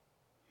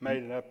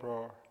 Made an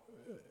uproar.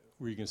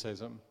 Were you going to say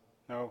something?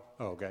 No.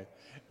 Oh, okay.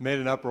 "Made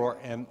an uproar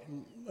and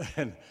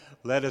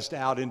led us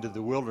out into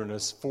the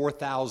wilderness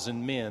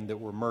 4,000 men that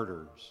were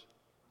murderers.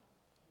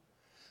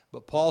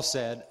 But Paul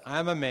said, I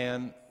am a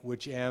man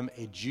which am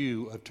a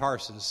Jew of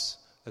Tarsus,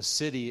 a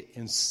city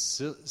in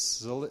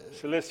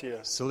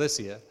Cilicia,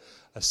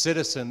 a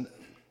citizen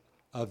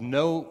of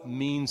no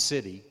mean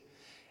city,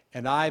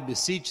 and I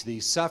beseech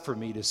thee, suffer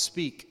me to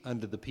speak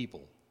unto the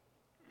people."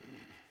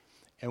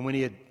 And when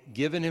he had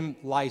given him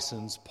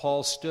license,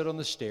 Paul stood on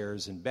the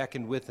stairs and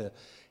beckoned with a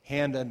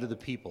hand unto the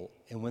people.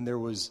 And when there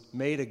was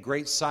made a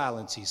great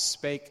silence, he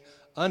spake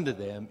unto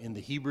them in the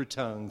Hebrew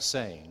tongue,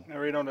 saying... Now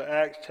read on to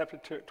Acts chapter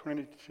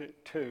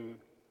 22,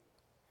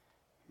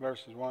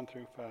 verses 1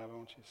 through 5. I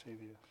want you to see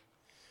this.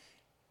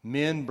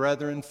 "Men,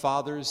 brethren,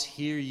 fathers,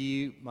 hear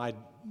ye my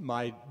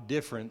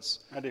defense,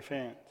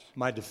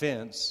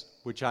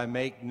 which I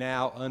make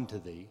now unto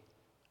thee.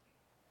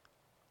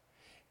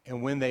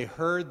 And when they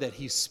heard that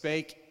he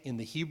spake in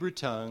the Hebrew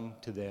tongue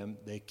to them,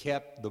 they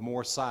kept the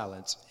more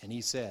silence. And he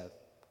said,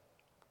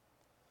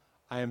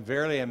 I am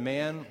verily a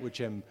man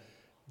which am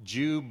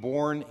Jew,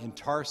 born in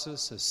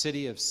Tarsus, a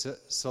city of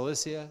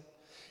Cilicia,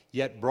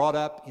 yet brought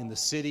up in the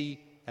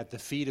city at the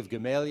feet of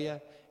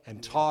Gamaliel,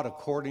 and taught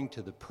according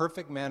to the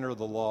perfect manner of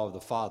the law of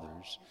the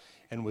fathers,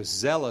 and was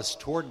zealous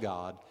toward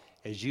God,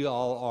 as you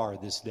all are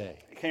this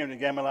day." He came to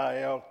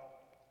Gamaliel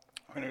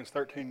when he was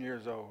 13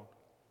 years old.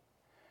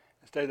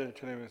 He stayed there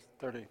until he was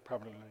 30,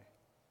 probably,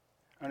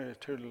 under his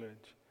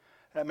tutelage.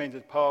 That means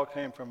that Paul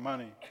came from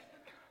money.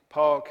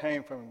 Paul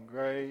came from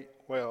great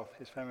wealth.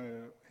 His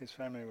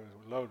family was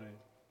loaded.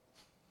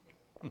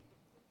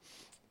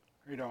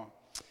 Read on.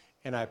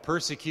 "And I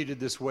persecuted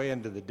this way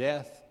unto the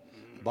death,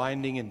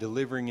 binding and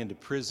delivering into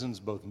prisons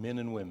both men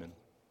and women.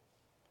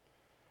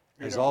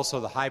 As also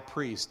the high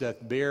priest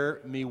doth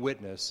bear me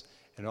witness,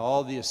 and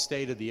all the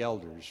estate of the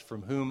elders,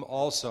 from whom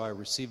also I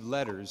received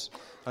letters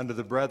unto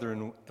the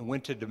brethren, and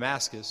went to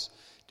Damascus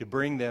to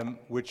bring them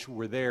which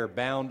were there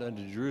bound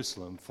unto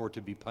Jerusalem for to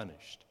be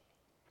punished."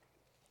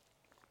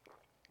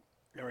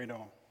 Read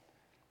on.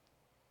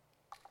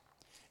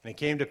 "And it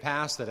came to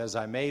pass that as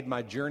I made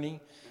my journey,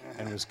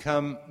 and was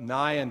come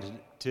nigh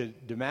unto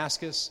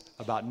Damascus,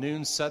 about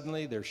noon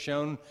suddenly there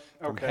shone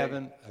from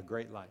heaven a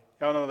great light."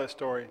 Y'all know that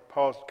story,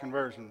 Paul's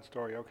conversion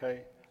story,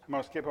 okay? I'm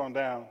going to skip on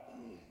down,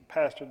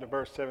 Pastor, to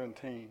verse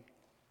 17.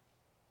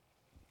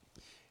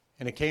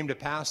 And it came to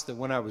pass that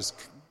when I was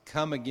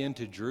come again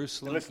to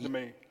Jerusalem... And listen to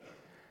me.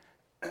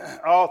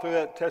 All through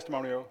that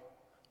testimonial,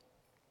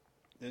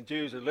 the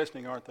Jews are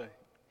listening, aren't they?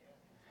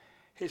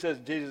 He says,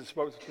 Jesus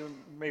spoke to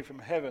me from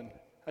heaven.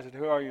 I said,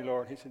 who are you,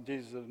 Lord? He said,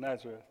 Jesus of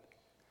Nazareth.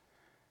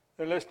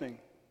 They're listening.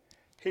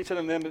 He said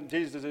to them that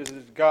Jesus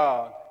is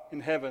God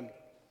in heaven,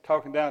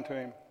 talking down to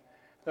him.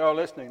 They're all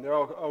listening. They're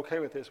all okay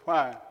with this.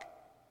 Why?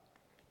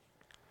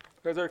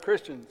 Because they're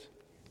Christians.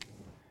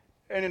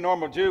 Any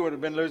normal Jew would have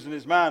been losing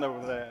his mind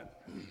over that.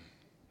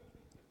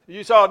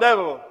 You saw a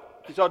devil.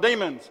 You saw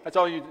demons. That's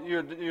all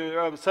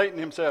you're Satan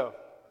himself.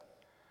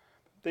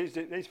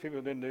 These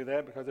people didn't do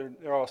that because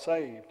they're all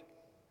saved.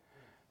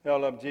 They all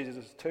love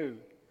Jesus too.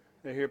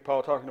 They hear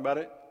Paul talking about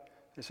it.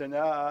 They say, no,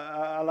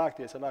 I like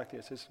this. I like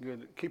this. This is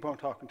good. Keep on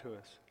talking to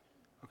us.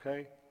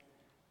 Okay?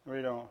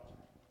 Read on.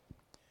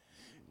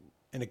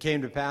 And it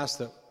came to pass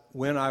that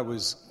when I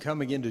was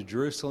coming into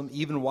Jerusalem,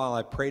 even while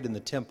I prayed in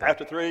the temple...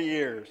 After 3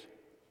 years,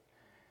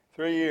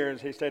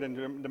 he stayed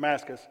in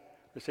Damascus,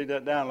 received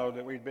that download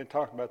that we'd been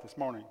talking about this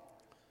morning.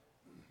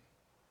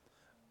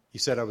 He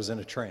said I was in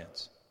a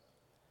trance.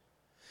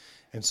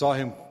 And saw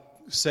him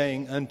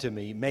saying unto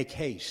me, make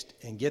haste,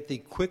 and get thee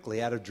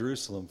quickly out of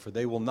Jerusalem, for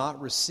they will not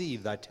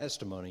receive thy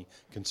testimony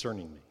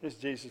concerning me. This is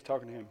Jesus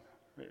talking to him.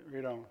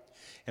 Read on.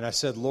 And I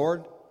said,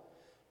 Lord,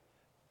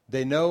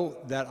 they know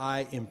that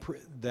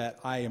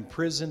I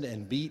imprisoned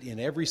and beat in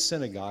every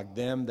synagogue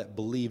them that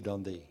believed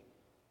on thee.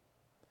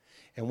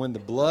 And when the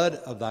blood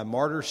of thy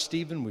martyr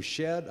Stephen was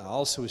shed, I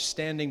also was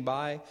standing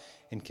by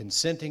and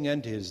consenting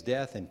unto his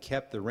death, and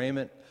kept the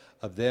raiment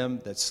of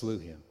them that slew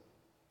him.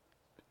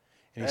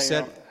 And he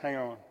said, hang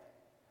on.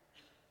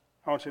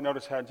 I want you to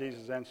notice how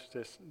Jesus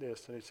answers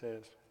this that he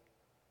says.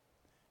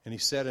 And he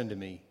said unto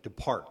me,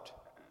 depart,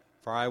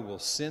 for I will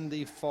send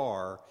thee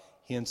far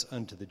hence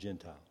unto the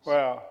Gentiles.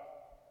 Well,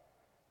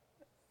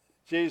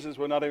 Jesus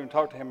will not even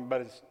talk to him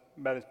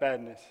about his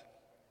badness.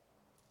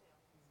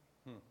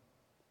 You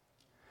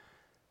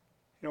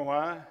know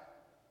why?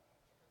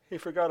 He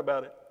forgot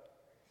about it.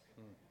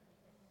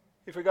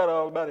 He forgot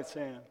all about his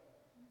sin.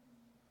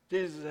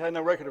 Jesus had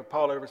no record of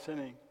Paul ever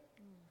sinning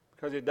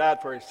because he died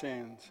for his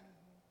sins.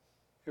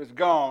 It was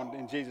gone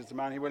in Jesus'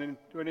 mind. He wouldn't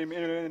even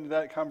enter into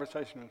that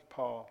conversation with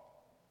Paul.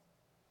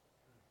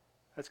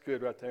 That's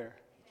good right there.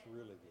 It's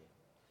really good.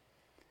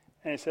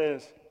 And he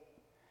says,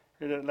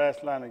 read that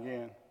last line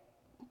again.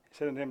 He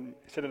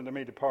said unto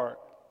me, depart.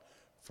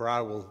 For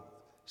I will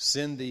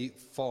send thee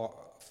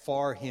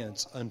far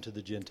hence unto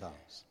the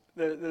Gentiles.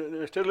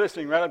 They're still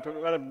listening right up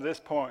to this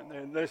point.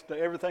 They listened to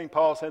everything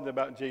Paul said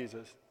about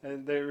Jesus.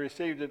 They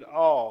received it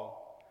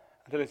all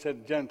until he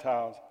said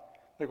Gentiles.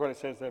 Look what it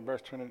says there,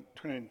 verse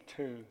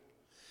 22.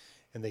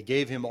 And they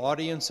gave him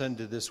audience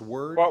unto this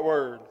word. What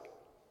word?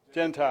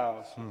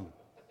 Gentiles.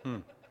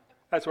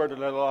 That's where they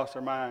lost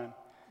their mind.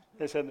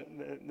 They said,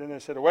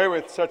 away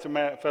with such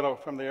a fellow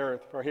from the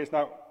earth, for he's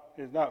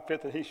not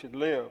fit that he should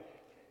live.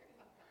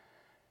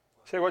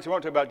 Say what you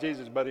want to about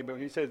Jesus, buddy, but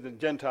he says the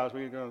Gentiles,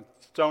 we're going to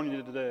stone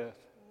you to death.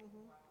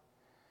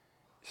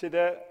 See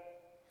that?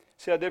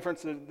 See how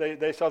different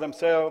they saw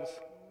themselves?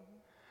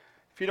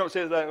 If you don't see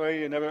it that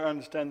way, you never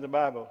understand the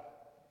Bible.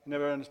 You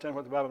never understand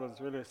what the Bible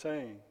is really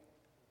saying.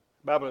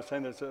 The Bible is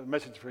saying there's a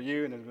message for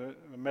you and there's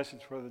a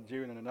message for the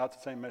Jew, and they're not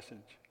the same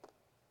message.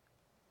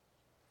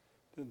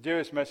 The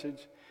Jewish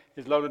message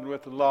is loaded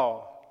with the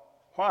law.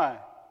 Why?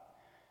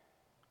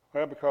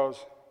 Well, because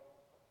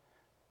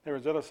they were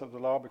zealous of the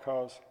law,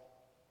 because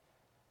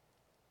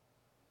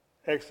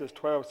Exodus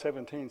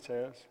 12:17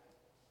 says,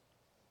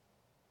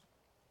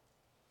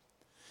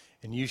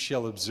 and you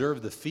shall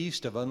observe the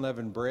feast of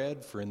unleavened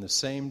bread, for in the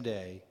selfsame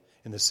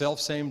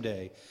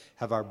day,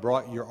 have I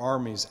brought your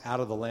armies out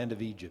of the land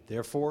of Egypt.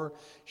 Therefore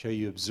shall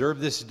you observe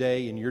this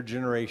day in your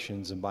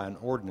generations, and by an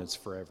ordinance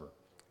forever.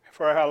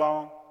 For how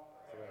long?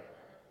 Forever.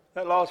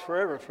 That law is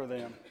forever for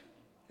them.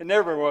 It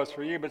never was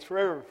for you, but it's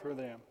forever for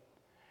them.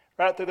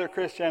 Right through their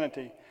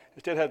Christianity, they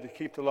still have to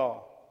keep the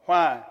law.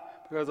 Why?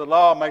 Because the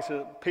law makes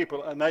a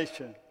people a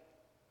nation.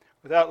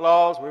 Without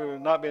laws, we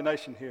would not be a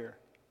nation here.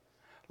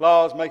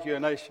 Laws make you a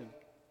nation.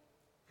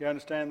 You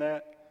understand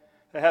that?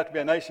 They have to be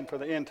a nation for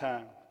the end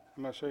time.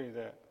 I'm going to show you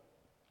that.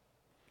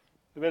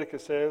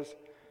 Leviticus says,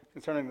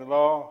 concerning the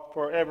law,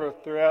 forever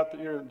throughout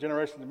your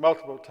generations,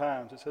 multiple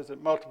times. It says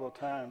it multiple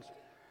times,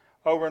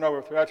 over and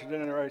over throughout your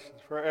generations,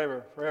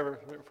 forever, forever,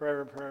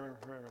 forever, forever,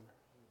 forever.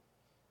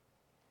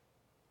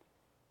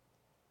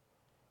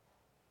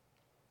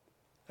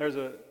 There's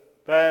a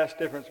vast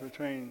difference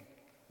between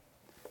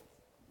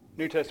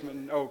New Testament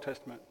and Old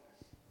Testament.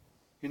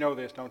 You know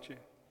this, don't you?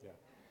 Yeah.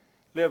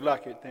 Live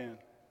like it then.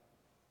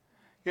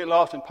 Get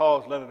lost in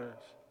Paul's letters.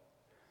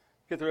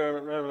 Get the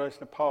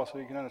revelation of Paul so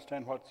you can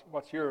understand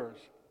what's yours.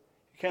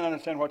 You can't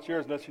understand what's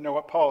yours unless you know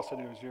what Paul said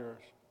was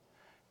yours.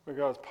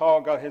 Because Paul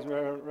got his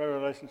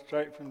revelation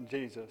straight from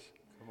Jesus.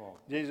 Come on.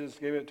 Jesus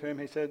gave it to him.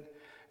 He said,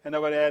 and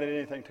nobody added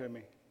anything to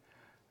me.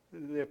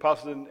 The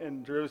apostles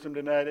in Jerusalem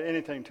didn't add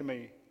anything to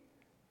me.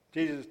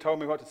 Jesus told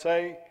me what to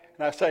say,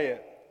 and I say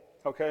it.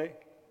 Okay?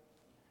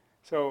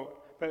 So,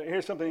 but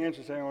here's something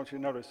interesting I want you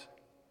to notice.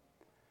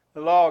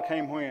 The law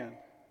came when?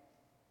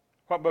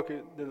 What book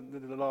did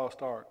the law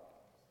start?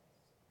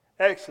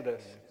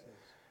 Exodus.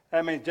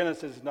 That means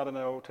Genesis is not in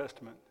the Old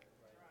Testament.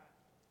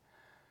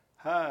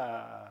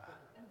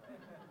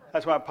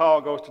 That's why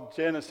Paul goes to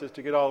Genesis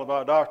to get all of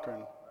our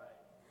doctrine.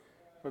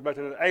 We're back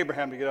to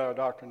Abraham to get our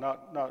doctrine,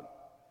 not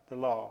the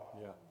law.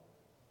 Yeah.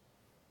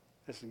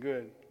 This is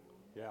good.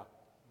 Yeah.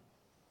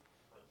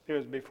 It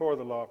was before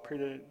the law,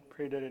 predated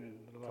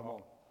the law. Come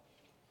on.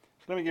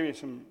 So let me give you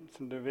some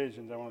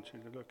divisions I want you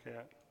to look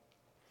at.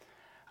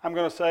 I'm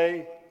going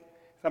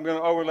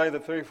to overlay the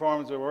three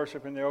forms of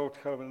worship in the Old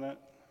Covenant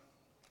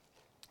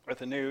with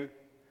the New.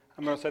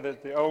 I'm going to say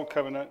that the Old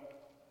Covenant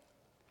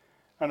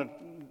under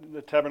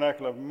the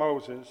tabernacle of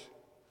Moses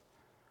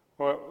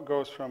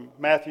goes from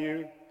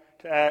Matthew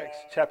to Acts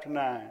chapter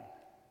 9.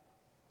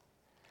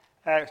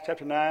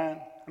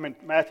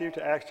 Matthew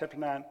to Acts chapter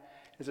 9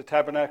 is the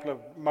tabernacle of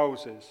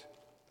Moses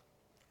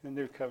in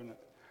the New Covenant.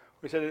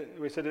 We said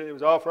it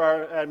was all for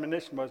our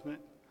admonition, wasn't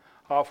it?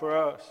 All for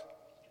us.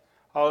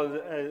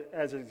 All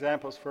as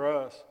examples for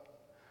us.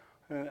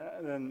 And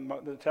then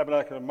the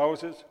tabernacle of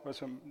Moses was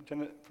from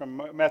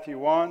Matthew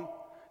 1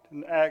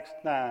 to Acts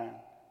 9 when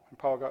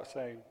Paul got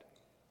saved.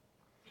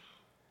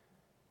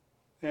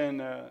 Then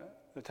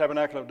the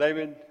tabernacle of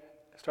David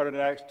started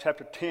in Acts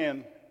chapter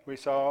 10, we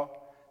saw.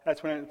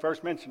 That's when it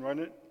first mentioned,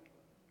 wasn't it?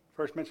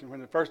 First mentioned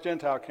when the first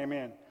Gentile came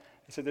in.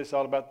 He said this is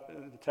all about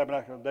the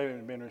tabernacle of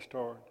David being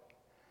restored.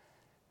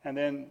 And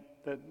then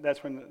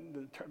that's when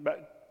the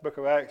book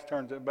of Acts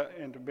turns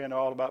into being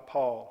all about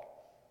Paul.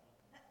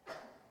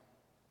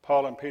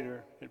 Paul and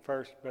Peter at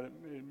first, but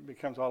it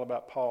becomes all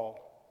about Paul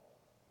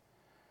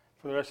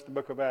for the rest of the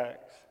book of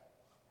Acts.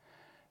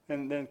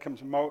 Then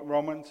comes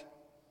Romans,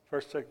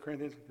 1st, 2nd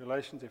Corinthians,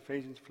 Galatians,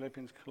 Ephesians,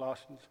 Philippians,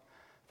 Colossians,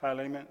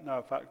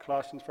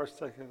 Colossians, 1st,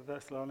 2nd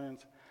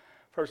Thessalonians,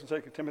 1st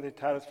and 2nd Timothy,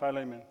 Titus,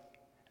 Philemon.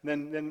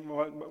 And then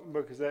what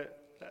book is that?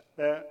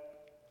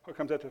 What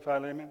comes after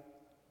Philemon?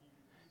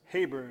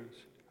 Hebrews.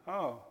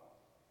 Oh.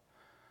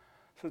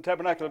 So the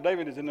tabernacle of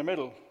David is in the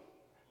middle.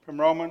 From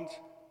Romans,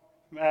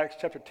 from Acts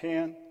chapter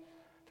 10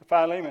 to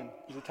Philemon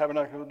is the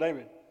tabernacle of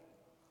David.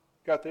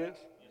 Got this?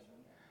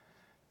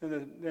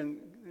 Yes, then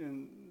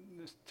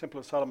the Temple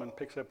of Solomon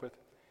picks up with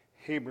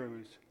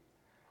Hebrews,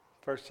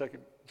 1st, 2nd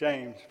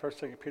James, 1st,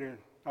 2nd Peter,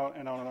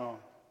 and on and on.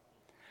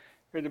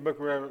 Read the book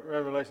of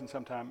Revelation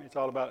sometime. It's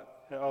all about,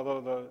 although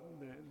the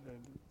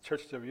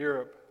churches of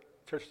Europe,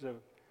 churches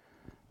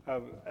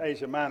of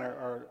Asia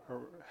Minor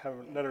have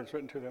letters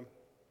written to them.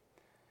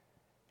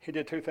 He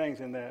did two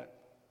things in that.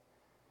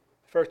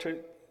 The first two,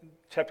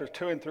 chapters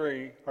 2 and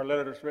 3, are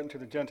letters written to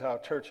the Gentile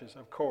churches,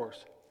 of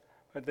course.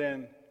 But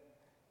then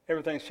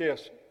everything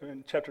shifts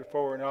in chapter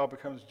 4 and it all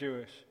becomes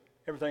Jewish.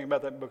 Everything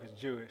about that book is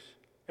Jewish.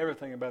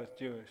 Everything about it is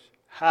Jewish.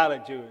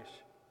 Highly Jewish.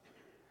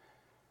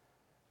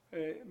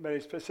 But he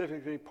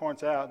specifically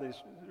points out that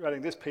he's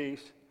writing this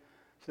piece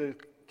to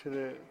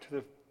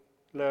the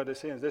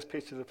Laodiceans, this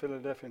piece to the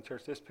Philadelphian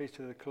church, this piece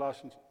to the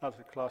Colossians, not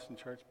the Colossian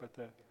church, but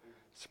the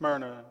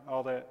Smyrna,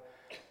 all that.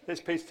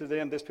 This piece to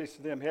them, this piece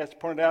to them. He has to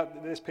point out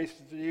that this piece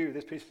is to you,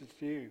 this piece is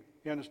to you.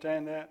 You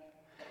understand that?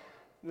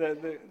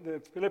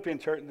 The Philippian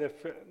church,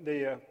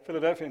 the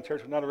Philadelphian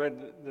church would not have read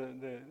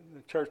the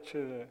church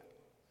to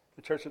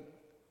the church,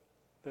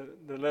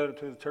 the letter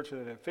to the church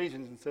of the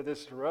Ephesians and said,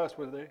 "This is for us,"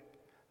 would they?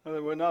 No, they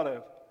would not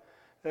have.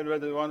 They'd read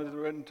the one that was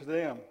written to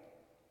them.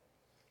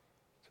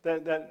 So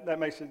that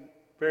makes it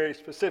very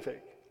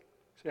specific.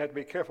 So you have to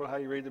be careful how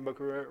you read the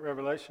book of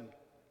Revelation.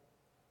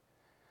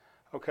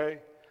 Okay?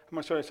 I'm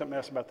going to show you something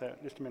else about that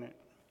in just a minute.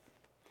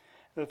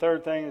 The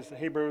third thing is the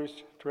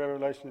Hebrews to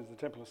Revelation is the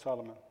Temple of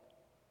Solomon.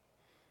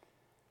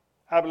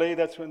 I believe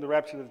that's when the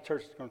rapture of the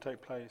church is going to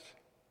take place.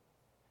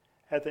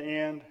 At the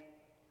end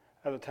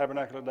of the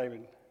tabernacle of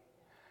David.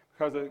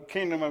 Because the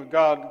kingdom of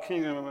God, the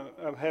kingdom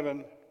of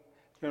heaven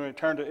is going to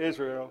return to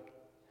Israel.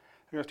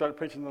 They're going to start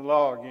preaching the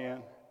law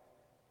again.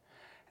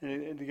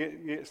 And to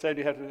get saved,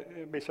 you have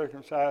to be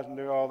circumcised and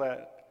do all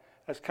that.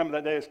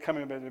 That day is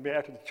coming, but it'll be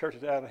after the church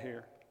is out of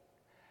here.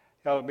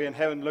 Y'all will be in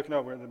heaven looking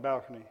over at the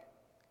balcony.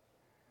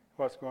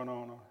 What's going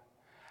on?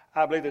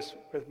 I believe this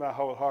with my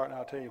whole heart, and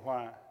I'll tell you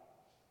why.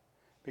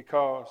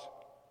 Because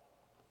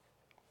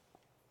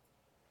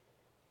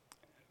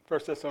 1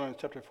 Thessalonians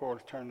chapter 4,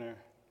 let's turn there.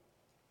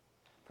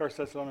 1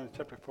 Thessalonians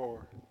chapter 4.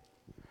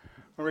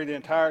 We'll read the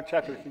entire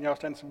chapter. Can y'all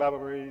stand some Bible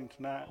reading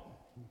tonight?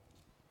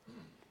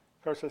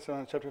 1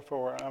 Thessalonians chapter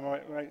 4. I'm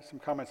going to make some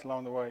comments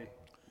along the way.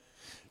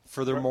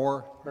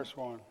 Furthermore, verse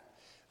 1.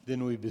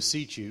 Then we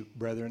beseech you,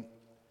 brethren,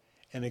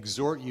 and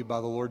exhort you by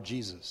the Lord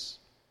Jesus,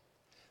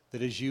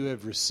 that as you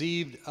have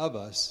received of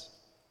us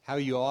how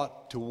you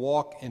ought to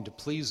walk and to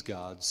please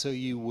God, so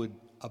you would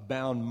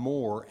abound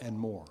more and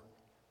more.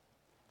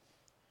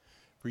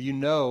 For you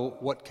know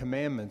what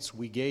commandments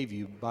we gave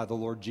you by the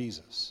Lord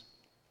Jesus.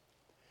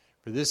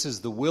 For this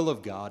is the will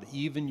of God,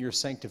 even your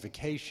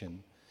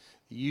sanctification,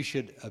 that you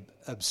should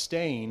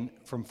abstain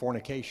from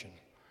fornication.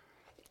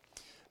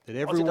 That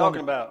everyone... What's he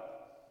talking about?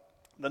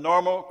 The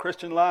normal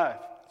Christian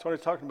life. That's what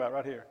he's talking about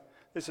right here.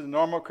 This is a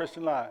normal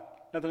Christian life.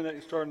 Nothing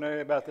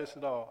extraordinary about this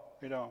at all.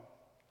 We don't.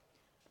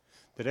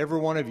 That every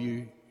one of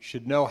you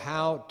should know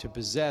how to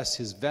possess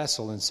his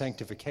vessel in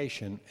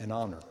sanctification and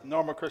honor.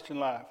 Normal Christian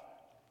life.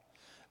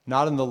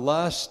 Not in the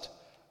lust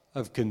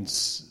of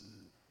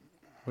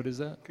what is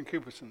that?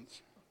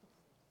 Concupiscence.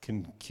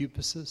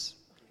 Concupiscence?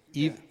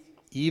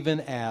 Even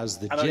as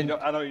the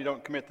I know you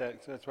don't commit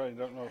that, so that's why you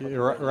don't know.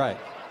 You're right.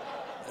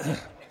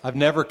 I've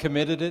never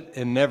committed it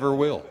and never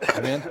will.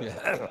 Amen?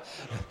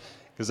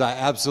 Because I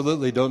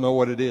absolutely don't know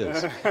what it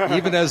is.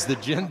 Even as the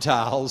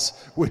Gentiles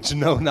which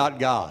know not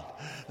God.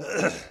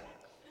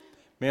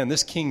 Man,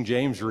 this King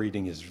James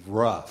reading is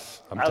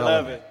rough. I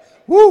love it.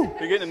 Woo!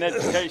 You're getting an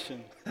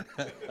education.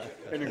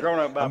 And you're growing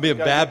up. I'm being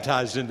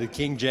baptized into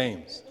King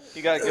James.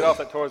 You got to get off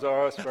that Toys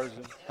R Us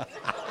version.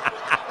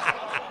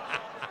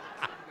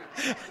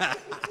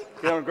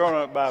 Get on a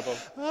grown-up Bible.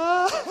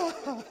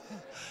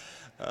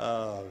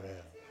 Oh, man.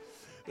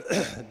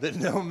 That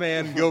no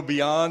man go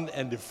beyond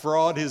and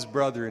defraud his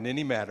brother in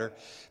any matter,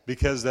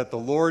 because that the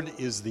Lord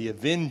is the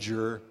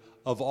avenger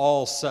of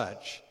all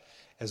such,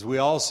 as we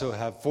also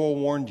have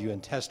forewarned you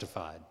and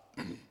testified.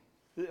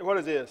 What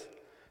is this?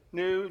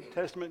 New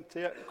Testament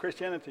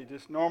Christianity,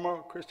 just normal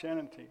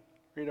Christianity.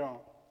 Read on.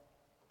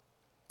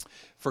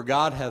 For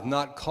God hath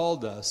not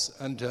called us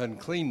unto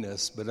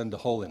uncleanness, but unto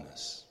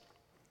holiness.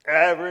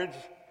 Average,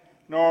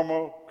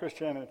 normal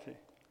Christianity.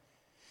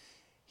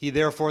 He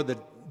therefore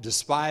that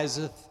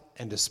despiseth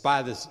and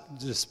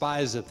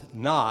despiseth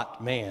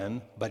not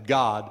man, but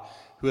God,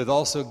 who hath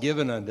also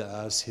given unto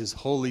us his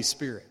Holy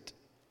Spirit.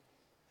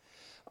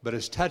 But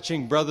as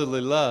touching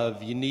brotherly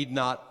love, ye need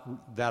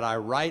not that I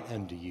write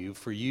unto you,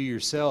 for you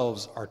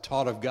yourselves are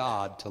taught of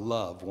God to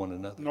love one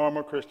another.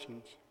 Normal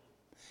Christians.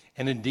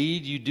 And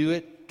indeed you do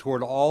it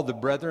toward all the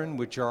brethren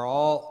which are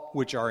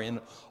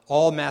in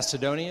all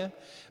Macedonia.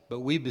 But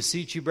we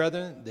beseech you,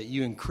 brethren, that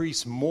you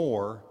increase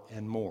more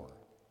and more.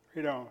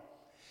 Read on.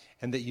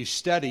 And that you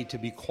study to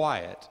be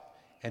quiet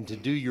and to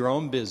do your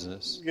own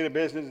business. Get a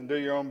business and do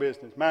your own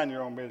business. Mind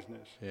your own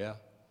business. Yeah.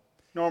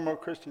 Normal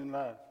Christian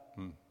life.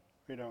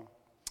 Read on.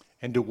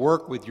 And to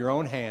work with your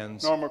own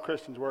hands. Normal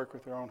Christians work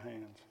with their own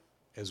hands.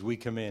 As we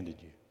commanded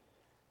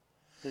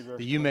you.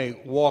 That you may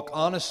walk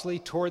honestly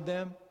toward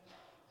them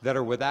that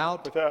are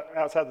without.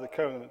 Outside of the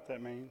covenant,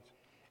 that means.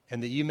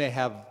 And that you may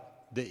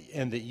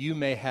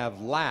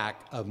have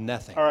lack of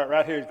nothing. All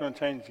right here he's going to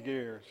change the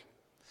gears.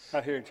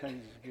 Right here he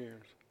changes the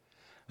gears.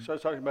 So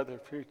he's talking about their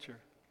future.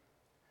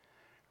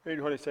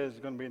 Read what he says is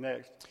going to be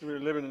next. We're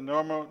living a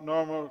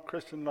normal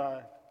Christian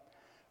life.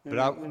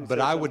 But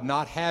I would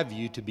not have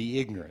you to be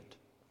ignorant,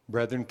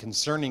 brethren,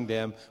 concerning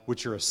them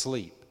which are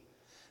asleep,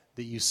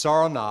 that you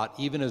sorrow not,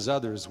 even as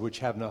others which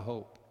have no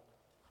hope.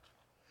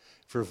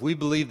 For if we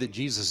believe that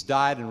Jesus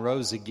died and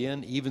rose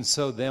again, even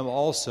so them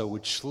also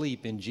which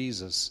sleep in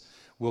Jesus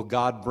will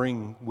God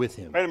bring with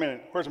him. Wait a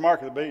minute. Where's the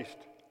mark of the beast?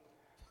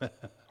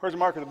 Where's the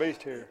mark of the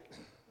beast here?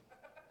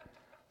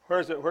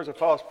 Where's the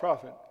false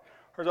prophet?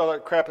 Where's all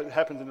that crap that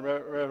happens in the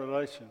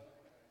Revelation?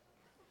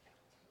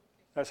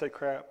 Did I say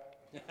crap?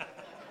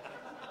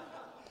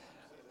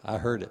 I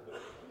heard it.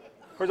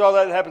 Where's all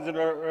that happens in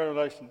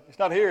Revelation? It's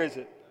not here, is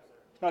it?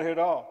 It's not here at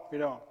all. We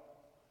don't.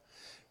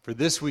 For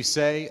this we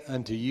say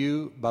unto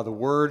you by the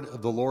word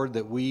of the Lord,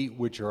 that we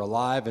which are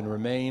alive and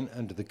remain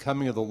unto the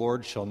coming of the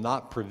Lord shall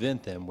not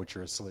prevent them which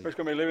are asleep. We're just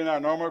going to be living our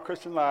normal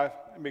Christian life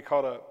and be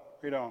caught up.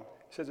 We don't.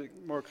 It says it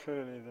more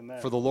clearly than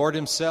that. For the Lord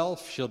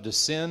himself shall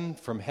descend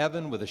from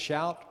heaven with a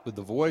shout, with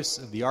the voice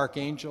of the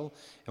archangel,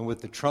 and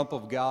with the trump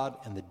of God,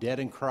 and the dead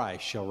in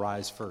Christ shall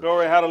rise first.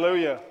 Glory,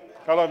 hallelujah.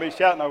 God ought to be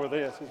shouting over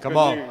this. It's Come good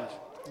on. news.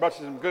 A bunch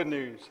of some good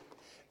news.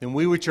 Then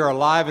we which are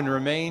alive and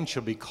remain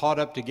shall be caught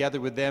up together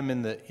with them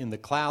in the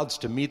clouds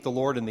to meet the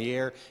Lord in the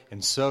air,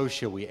 and so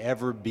shall we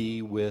ever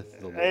be with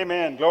the Lord.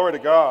 Amen. Glory to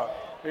God.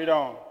 Read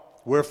on.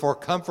 Wherefore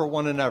comfort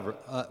one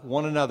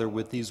another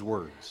with these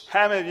words.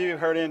 How many of you have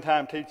heard end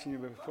time teaching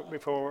you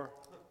before?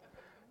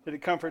 Did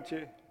it comfort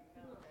you?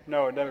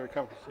 No, it never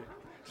comforts you.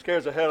 It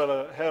scares the hell out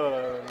of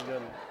you,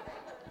 doesn't it?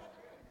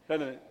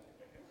 Doesn't it?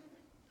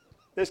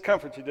 This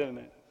comforts you, doesn't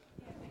it?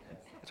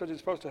 That's what you're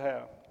supposed to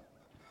have.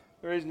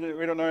 The reason that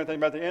we don't know anything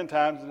about the end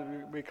times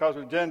is because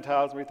we're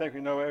Gentiles. We think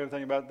we know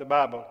everything about the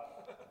Bible.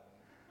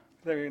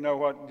 We think we know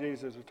what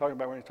Jesus was talking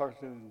about when he talked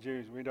to the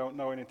Jews. We don't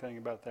know anything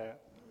about that.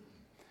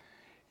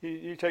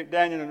 You take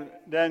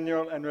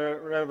Daniel and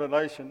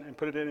Revelation and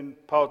put it in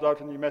Paul's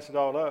doctrine, you mess it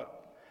all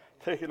up.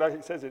 Take it like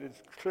it says it.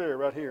 It's clear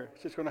right here.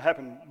 It's just going to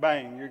happen.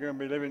 Bang. You're going to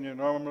be living your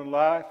normal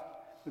life.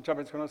 The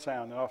trumpet's going to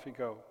sound, and off you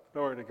go.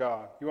 Glory to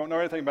God. You won't know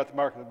anything about the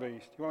mark of the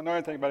beast. You won't know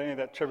anything about any of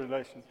that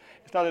tribulation.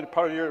 It's not a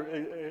part of your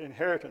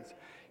inheritance.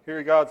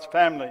 You're God's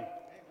family.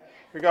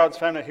 You're God's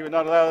family. He would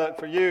not allow that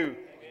for you.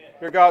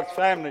 You're God's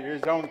family. You're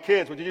his own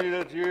kids. Would you do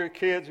that to your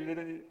kids?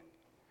 If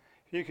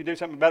you could do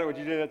something about it, would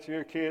you do that to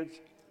your kids?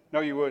 No,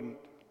 you wouldn't.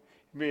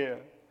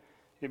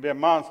 You'd be a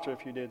monster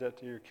if you did that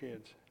to your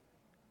kids.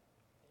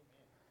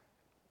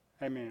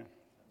 Amen.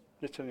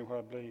 Just tell you what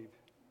I believe.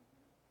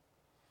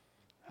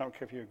 I don't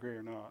care if you agree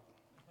or not.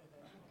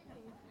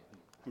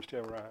 I'm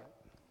still right.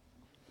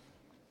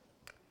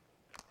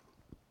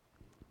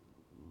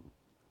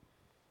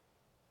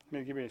 Let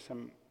me give you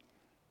some.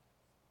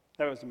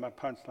 That was my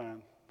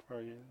punchline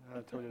for you. I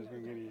told you I was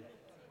going to give you.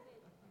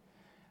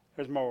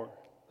 There's more.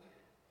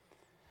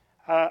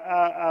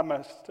 I'm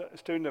a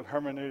student of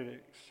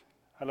hermeneutics.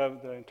 I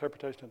love the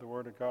interpretation of the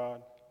Word of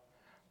God,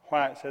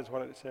 why it says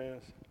what it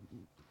says.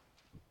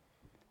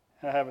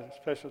 And I have a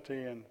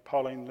specialty in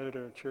Pauline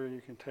literature,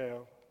 you can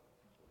tell.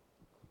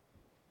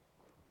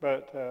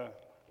 But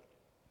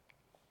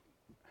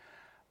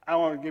I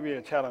want to give you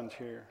a challenge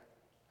here,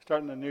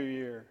 starting the new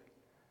year,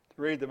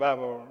 to read the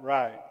Bible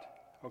right,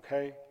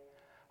 okay?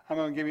 I'm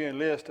going to give you a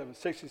list of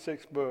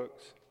 66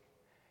 books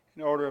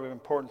in order of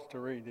importance to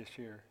read this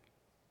year.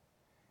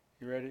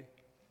 You ready?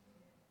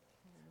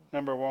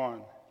 Number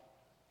one.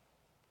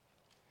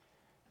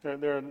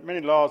 There are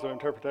many laws of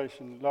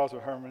interpretation, laws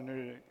of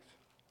hermeneutics.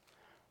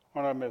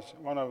 One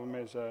of them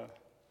is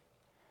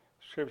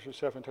scripture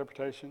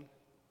self-interpretation.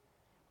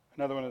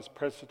 Another one is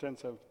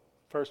precedence of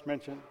first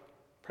mention.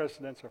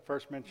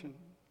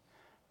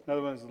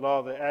 Another one is the law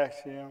of the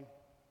axiom,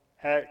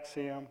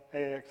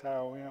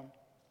 A-X-I-O-M.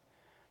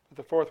 But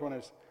the fourth one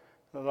is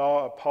the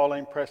law of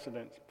Pauline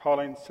precedence,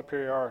 Pauline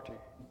superiority.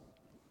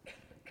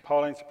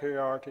 Pauline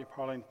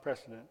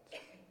precedence.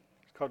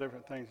 It's called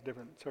different things in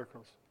different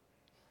circles.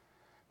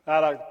 I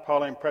like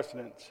Pauline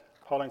precedence,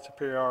 Pauline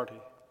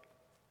superiority.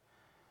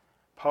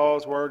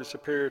 Paul's word is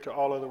superior to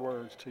all other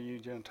words to you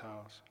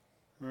Gentiles.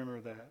 Remember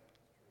that.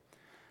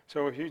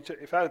 So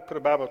if I put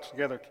a Bible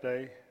together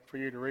today for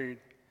you to read,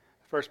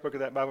 the first book of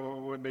that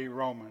Bible would be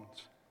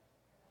Romans.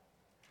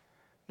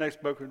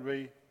 Next book would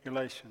be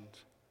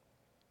Galatians.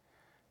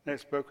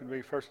 Next book would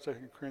be 1st and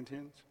 2nd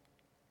Corinthians.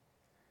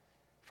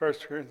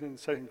 1st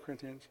Corinthians, 2nd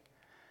Corinthians.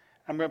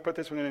 I'm going to put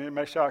this one in, it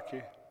may shock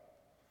you.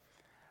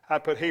 I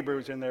put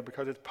Hebrews in there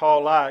because it's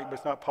Paul-like, but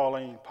it's not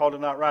Pauline. Paul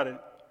did not write it,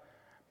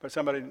 but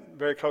somebody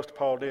very close to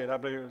Paul did. I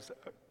believe it was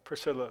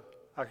Priscilla.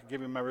 I could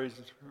give you my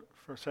reasons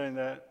for saying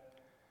that.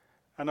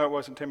 I know it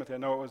wasn't Timothy. I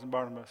know it wasn't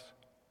Barnabas.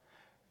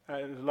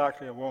 It was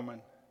likely a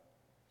woman.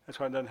 That's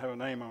why it doesn't have a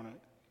name on it.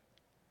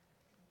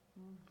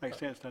 Makes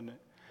sense, doesn't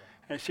it?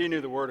 And she knew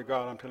the Word of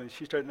God, I'm telling you.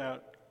 She straightened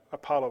out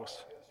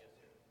Apollos.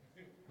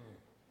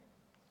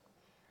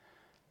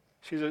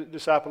 She's a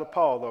disciple of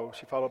Paul, though.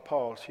 She followed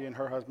Paul. She and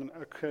her husband,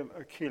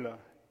 Aquila.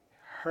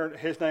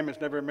 His name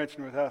is never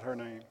mentioned without her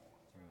name.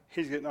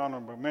 He's getting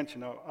honorable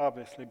mention,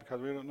 obviously,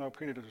 because we don't know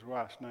Peter's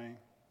wife's name.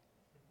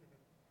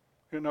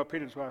 We don't know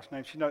Peter's wife's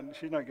name. She's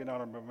not getting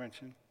honorable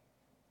mention.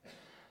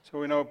 So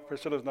we know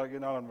Priscilla's not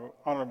getting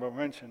honorable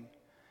mention.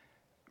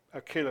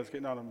 Aquila's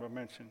getting honorable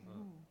mention.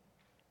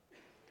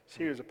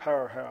 She was a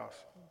powerhouse.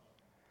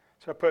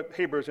 So I put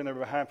Hebrews in there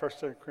behind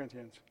 1st and 2nd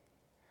Corinthians.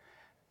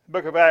 The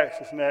book of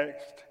Acts is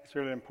next. It's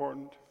really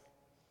important.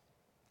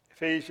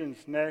 Ephesians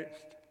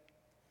next.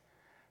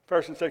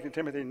 1st and 2nd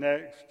Timothy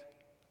next.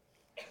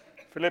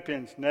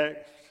 Philippians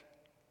next.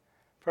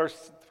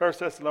 First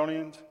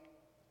Thessalonians.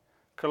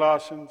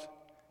 Colossians.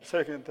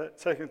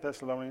 2nd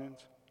Thessalonians.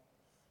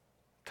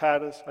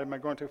 Titus. Am I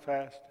going too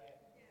fast?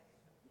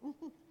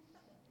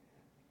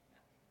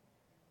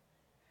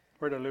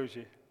 Where'd I lose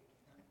you?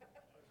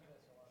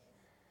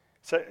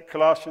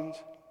 Colossians.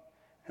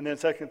 And then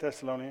 2nd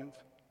Thessalonians.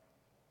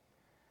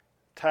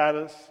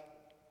 Titus,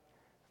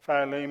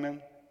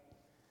 Philemon,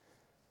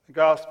 the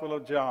Gospel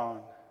of John,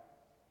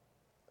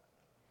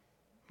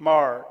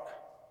 Mark,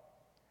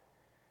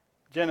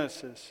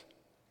 Genesis.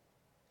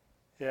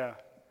 Yeah,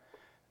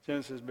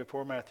 Genesis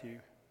before Matthew.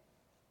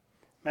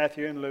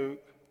 Matthew and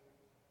Luke.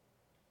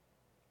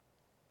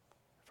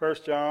 1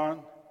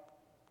 John,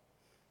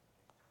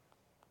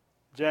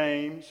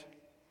 James,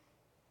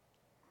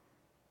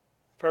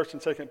 1st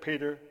and 2nd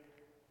Peter,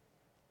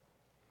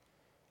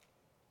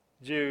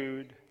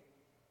 Jude,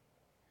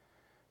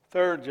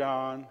 3rd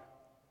John,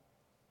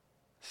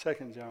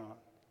 2nd John,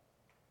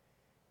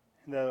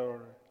 in that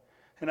order.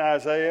 And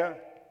Isaiah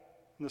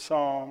and the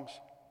Psalms,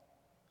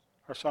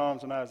 or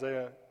Psalms and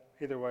Isaiah,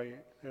 either way,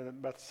 they're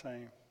about the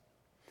same.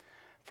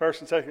 1st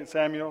and 2nd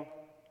Samuel,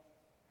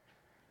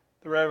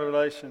 the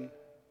Revelation,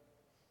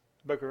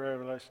 the book of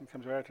Revelation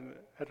comes right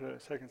after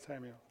 2nd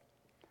Samuel.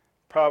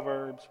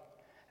 Proverbs,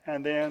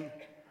 and then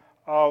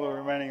all the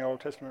remaining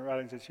Old Testament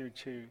writings that you would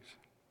choose.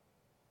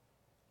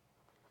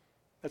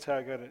 That's how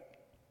I got it.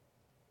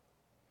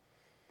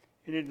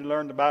 You need to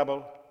learn the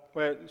Bible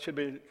where it should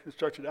be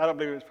constructed. I don't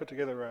believe it's put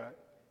together right.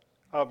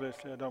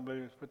 Obviously, I don't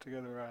believe it's put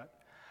together right.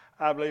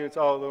 I believe it's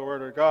all the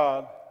Word of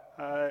God.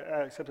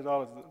 I accept it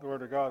all as the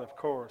Word of God, of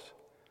course.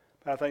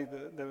 But I think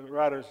the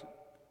writers,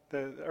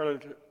 the early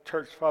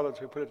church fathers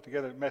who put it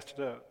together messed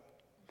it up.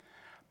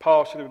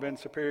 Paul should have been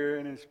superior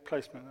in his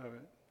placement of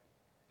it.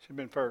 Should have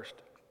been first.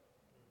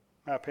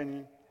 My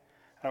opinion.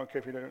 I don't care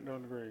if you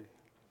don't agree.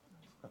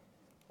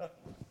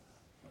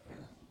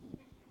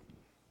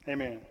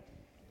 Amen.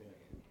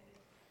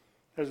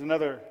 There's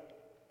another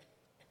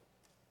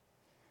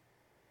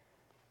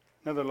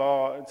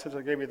law. And since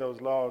I gave you those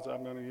laws,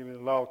 I'm going to give you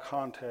the law of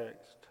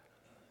context.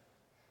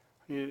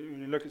 When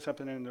you look at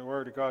something in the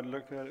Word of God,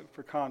 look at it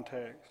for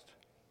context.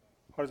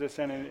 What is it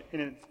saying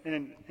in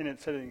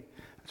its sitting?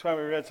 That's why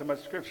we read so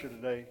much Scripture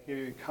today, give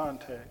you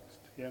context.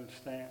 You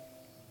understand?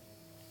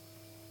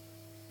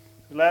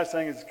 The last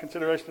thing is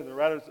consideration of the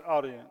writer's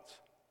audience.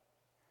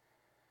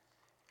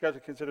 You've got to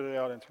consider the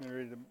audience when you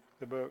read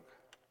the book.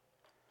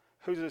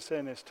 Who's it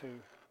saying this to?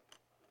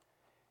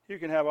 You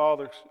can have all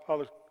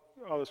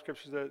the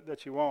scriptures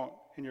that you want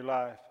in your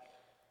life.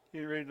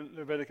 You can read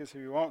Leviticus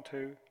if you want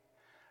to.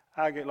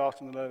 I get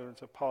lost in the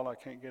letters of Paul. I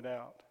can't get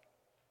out.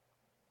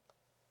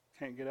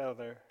 Can't get out of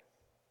there.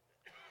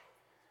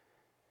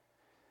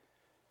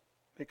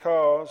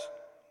 Because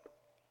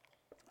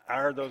I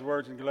heard those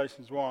words in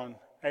Galatians 1,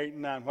 8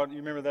 and 9. What, you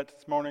remember that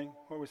this morning,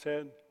 what we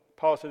said?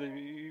 Paul said, if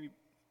you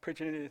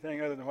preach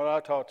anything other than what I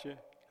taught you,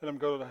 let them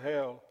go to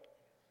hell.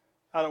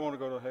 I don't want to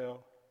go to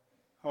hell.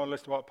 I want to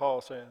listen to what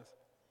Paul says.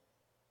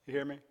 You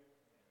hear me?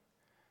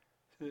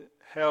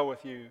 Hell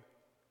with you.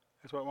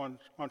 That's what one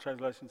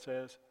translation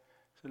says.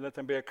 So let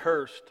them be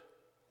accursed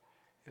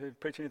if they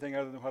preach anything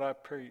other than what I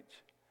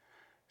preach.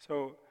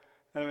 So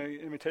let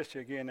me test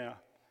you again now.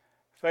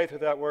 Faith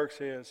without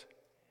works is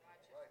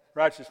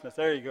righteousness.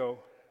 There you go.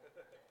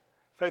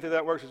 Faith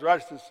without works is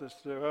righteousness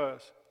to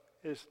us.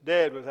 It's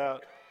dead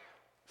without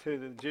to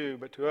the Jew,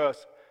 but to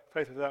us,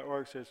 faith without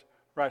works is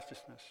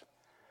righteousness.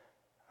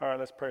 All right,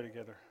 let's pray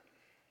together.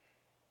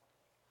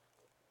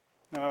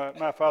 Now,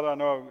 my Father, I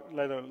know I've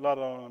laid a lot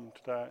on him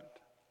tonight,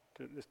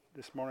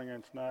 this morning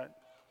and tonight.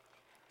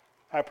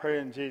 I pray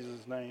in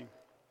Jesus' name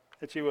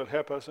that you will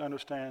help us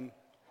understand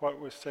what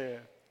was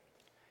said,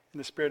 in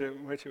the spirit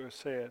in which it was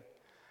said.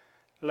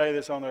 Lay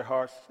this on their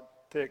hearts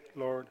thick,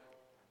 Lord.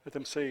 Let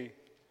them see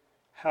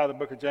how the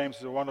book of James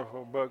is a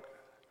wonderful book,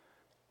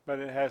 but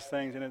it has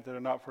things in it that are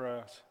not for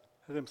us.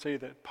 Let them see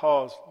that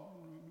Paul's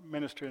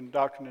ministry and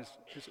doctrine is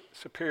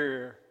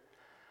superior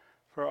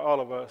for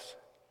all of us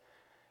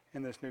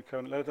in this new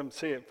covenant. Let them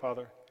see it,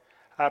 Father.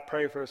 I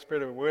pray for a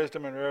spirit of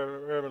wisdom and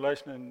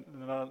revelation and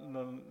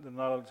the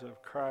knowledge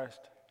of Christ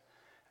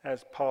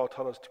as Paul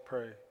taught us to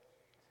pray.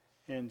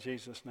 In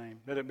Jesus' name.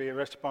 Let it be a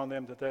rest upon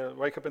them that they'll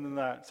wake up in the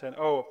night saying,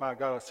 oh, my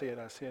God, I see it,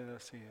 I see it, I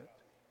see it.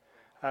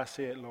 I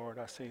see it, Lord,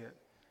 I see it.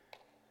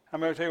 I'm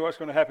going to tell you what's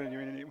going to happen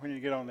when you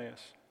get on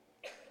this.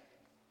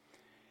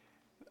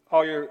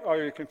 All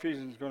your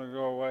confusion is going to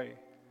go away.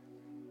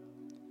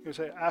 You'll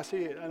say, I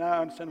see it, and I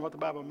understand what the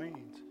Bible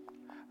means.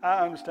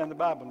 I understand the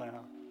Bible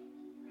now.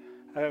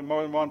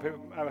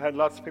 I've had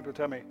lots of people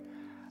tell me,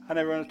 I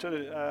never understood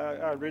it.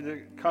 I read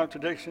the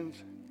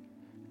contradictions.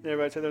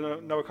 Everybody said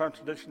there's no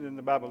contradiction in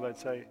the Bible, they'd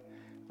say.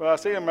 Well, I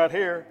see them right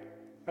here.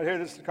 Right here,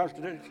 this is a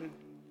contradiction.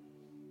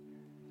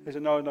 They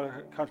said, no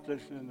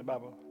contradiction in the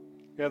Bible.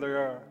 Yeah, there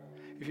are.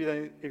 If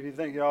you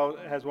think it all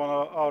has one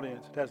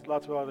audience, it has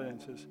lots of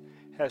audiences.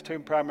 It has two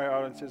primary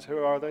audiences. Who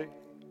are they?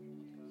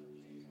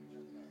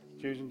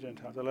 Jews and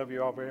Gentiles. I love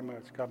you all very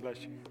much. God bless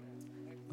you.